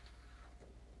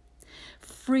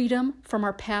 Freedom from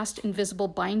our past invisible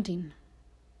binding.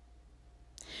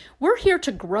 We're here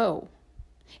to grow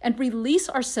and release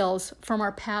ourselves from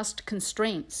our past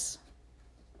constraints.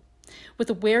 With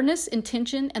awareness,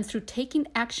 intention, and through taking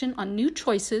action on new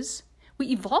choices, we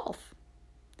evolve.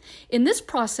 In this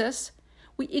process,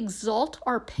 we exalt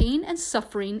our pain and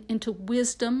suffering into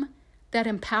wisdom that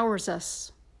empowers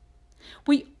us.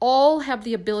 We all have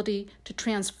the ability to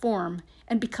transform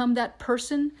and become that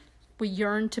person we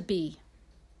yearn to be.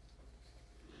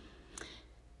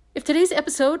 If today's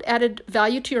episode added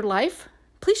value to your life,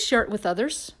 please share it with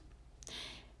others.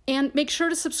 And make sure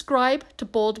to subscribe to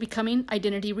Bold Becoming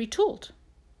Identity Retooled.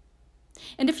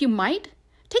 And if you might,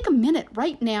 take a minute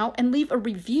right now and leave a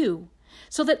review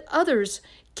so that others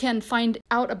can find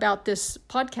out about this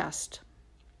podcast.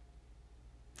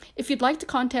 If you'd like to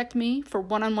contact me for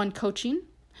one-on-one coaching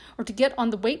or to get on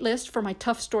the wait list for my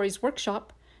Tough Stories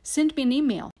workshop, send me an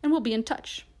email and we'll be in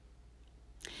touch.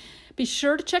 Be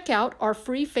sure to check out our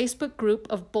free Facebook group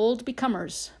of Bold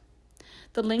Becomers.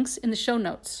 The link's in the show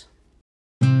notes.